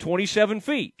from 27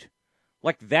 feet.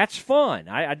 Like, that's fun.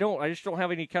 I just don't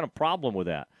have any kind of problem with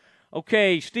that.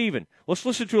 Okay, Steven, let's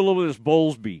listen to a little bit of this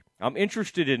Bowlesby. I'm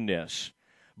interested in this.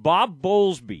 Bob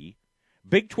Bowlesby,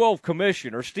 Big 12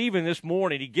 commissioner, Steven, this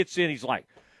morning, he gets in, he's like,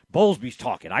 Bowlesby's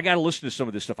talking. I got to listen to some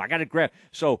of this stuff. I got to grab.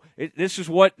 So this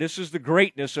is the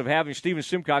greatness of having Steven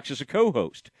Simcox as a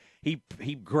co-host. He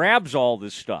grabs all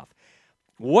this stuff.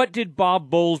 What did Bob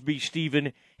Bowlesby,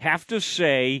 Steven, have to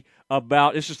say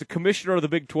about, this is the commissioner of the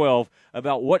Big 12,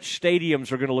 about what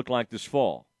stadiums are going to look like this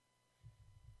fall?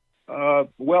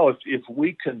 Well, if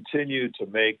we continue to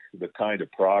make the kind of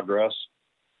progress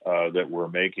that we're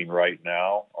making right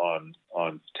now on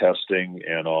testing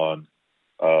and on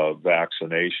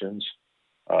vaccinations,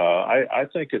 I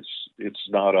think it's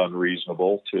not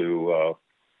unreasonable to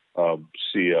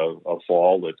see a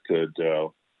fall that could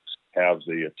have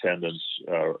the attendance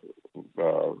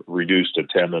reduced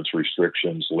attendance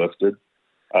restrictions lifted.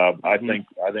 I think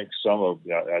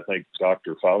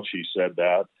Dr. Fauci said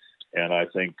that. And I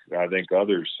think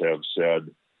others have said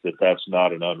that that's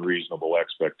not an unreasonable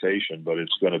expectation, but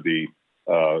it's going to be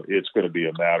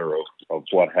a matter of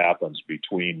what happens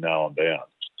between now and then.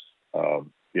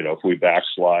 If we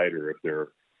backslide or if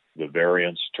the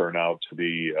variants turn out to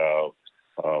be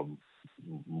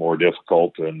more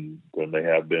difficult than they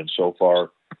have been so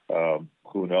far,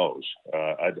 who knows?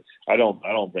 I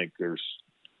don't think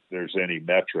there's any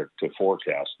metric to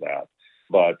forecast that,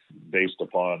 but based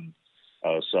upon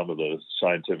some of the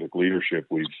scientific leadership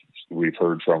we've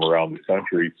heard from around the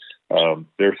country,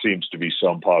 there seems to be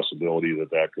some possibility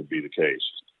that could be the case.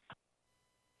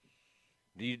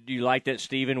 Do you like that,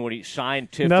 Stephen, when he's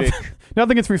scientific?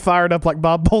 Nothing gets me fired up like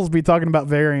Bob Bowlesby talking about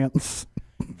variants.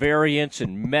 Variants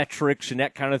and metrics and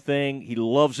that kind of thing. He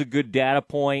loves a good data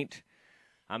point.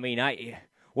 I mean,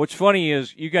 what's funny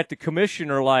is you got the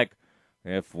commissioner like,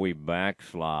 if we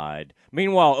backslide.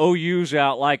 Meanwhile, OU's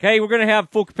out like, hey, we're going to have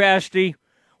full capacity.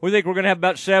 We think we're going to have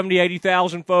about 70,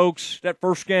 80,000 folks that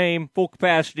first game, full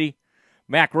capacity.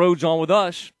 Mac Rhodes on with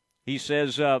us. He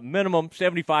says minimum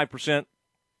 75%,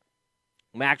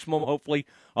 maximum hopefully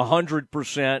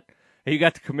 100%. You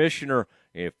got the commissioner,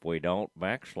 if we don't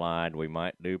backslide, we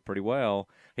might do pretty well.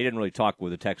 He didn't really talk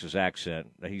with a Texas accent.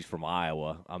 He's from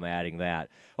Iowa. I'm adding that.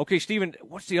 Okay, Stephen,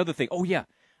 what's the other thing? Oh, yeah.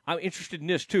 I'm interested in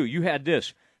this, too. You had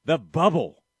this. The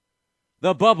bubble.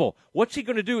 The bubble. What's he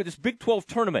going to do at this Big 12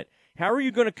 tournament? How are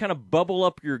you going to kind of bubble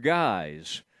up your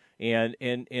guys? And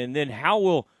then how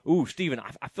will – Stephen,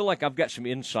 I feel like I've got some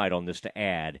insight on this to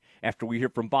add after we hear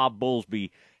from Bob Bowlesby.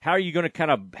 How are you going to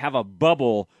kind of have a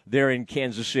bubble there in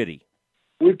Kansas City?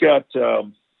 We've got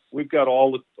all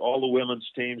the women's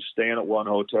teams staying at one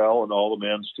hotel and all the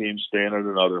men's teams staying at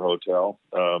another hotel.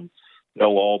 They'll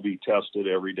all be tested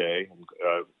every day.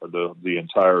 The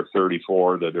entire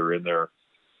 34 that are in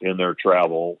their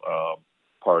travel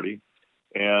party,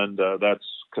 and that's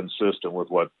consistent with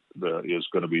what is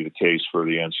going to be the case for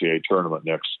the NCAA tournament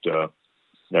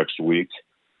next week.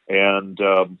 And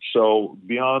so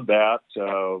beyond that,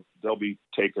 they'll be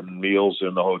taking meals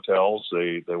in the hotels.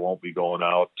 They won't be going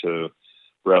out to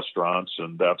restaurants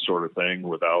and that sort of thing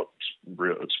without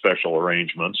special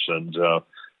arrangements.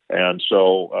 And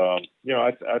so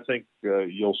I think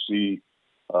you'll see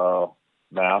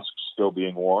masks still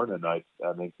being worn, and I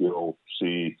think you'll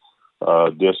see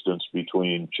distance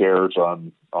between chairs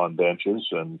on benches,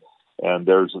 and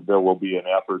there will be an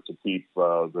effort to keep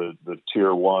the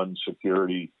tier 1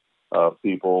 security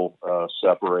people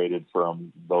separated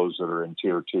from those that are in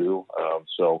tier 2.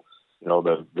 So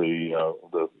the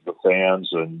fans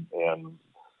and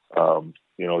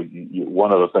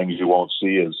one of the things you won't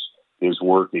see is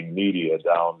working media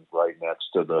down right next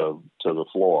to the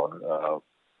floor.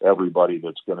 Everybody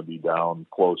that's going to be down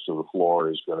close to the floor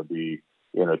is going to be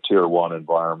in a tier 1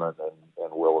 environment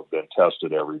and will have been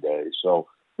tested every day. So,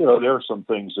 there are some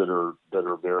things that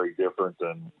are very different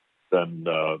than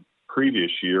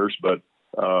previous years, but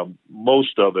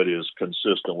most of it is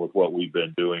consistent with what we've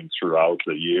been doing throughout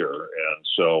the year. And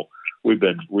so we've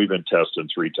been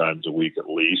tested 3 times a week at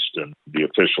least, and the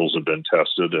officials have been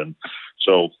tested. And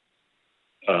so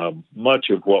much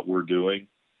of what we're doing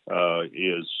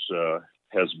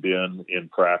has been in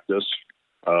practice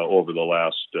over the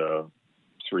last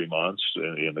 3 months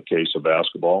in the case of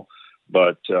basketball.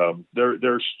 But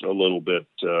there's a little bit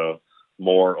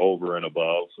more over and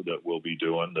above that we'll be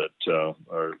doing that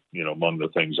are, among the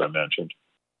things I mentioned.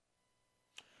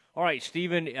 All right,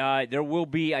 Stephen, there will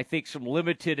be, I think, some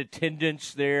limited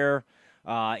attendance there.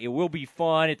 It will be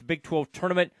fun at the Big 12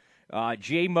 tournament.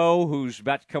 J-Mo, who's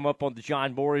about to come up on the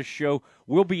John Morris Show,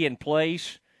 will be in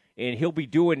place, and he'll be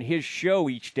doing his show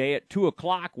each day at 2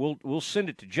 o'clock. We'll send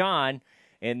it to John,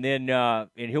 and then and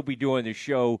he'll be doing the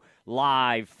show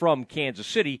live from Kansas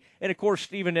City. And, of course,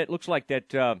 Stephen, it looks like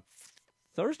that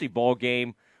Thursday ball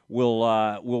game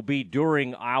will be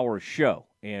during our show,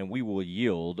 and we will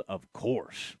yield, of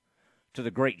course, to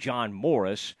the great John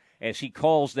Morris as he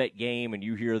calls that game, and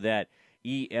you hear that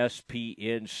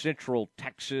ESPN Central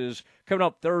Texas coming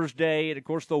up Thursday, and, of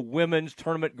course, the women's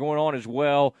tournament going on as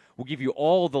well. We'll give you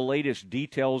all the latest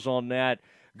details on that.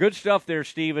 Good stuff there,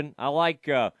 Stephen. I like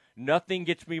nothing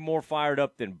gets me more fired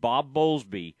up than Bob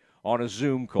Bowlesby on a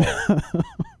Zoom call.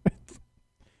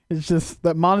 It's just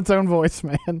that monotone voice,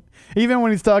 man. Even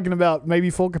when he's talking about maybe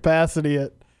full capacity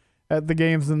at the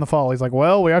games in the fall, he's like,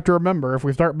 well, we have to remember if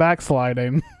we start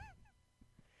backsliding.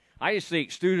 I just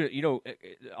think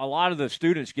a lot of the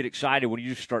students get excited when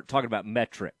you start talking about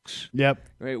metrics. Yep.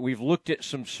 Right? We've looked at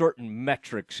some certain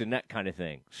metrics and that kind of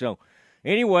thing. So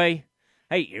anyway,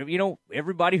 hey,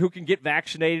 everybody who can get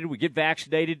vaccinated, we get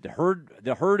vaccinated.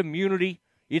 The herd immunity,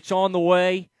 it's on the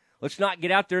way. Let's not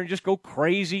get out there and just go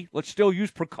crazy. Let's still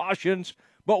use precautions,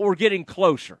 but we're getting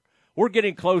closer. We're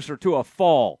getting closer to a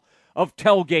fall of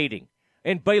tailgating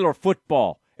and Baylor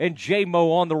football and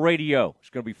J-Mo on the radio. It's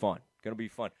going to be fun. Going to be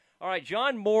fun. All right,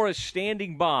 John Moore is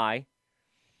standing by.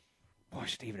 Boy,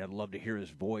 Stephen, I'd love to hear his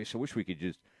voice. I wish we could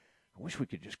just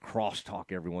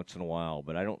crosstalk every once in a while,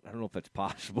 but I don't know if that's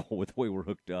possible with the way we're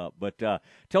hooked up. But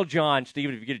tell John,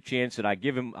 Stephen, if you get a chance, that I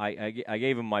gave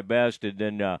him my best, and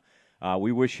then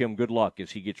we wish him good luck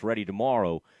as he gets ready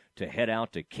tomorrow to head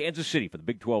out to Kansas City for the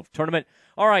Big 12 tournament.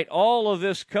 All right, all of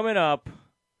this coming up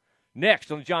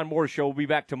next on the John Moore Show. We'll be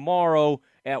back tomorrow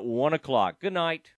at 1 o'clock. Good night.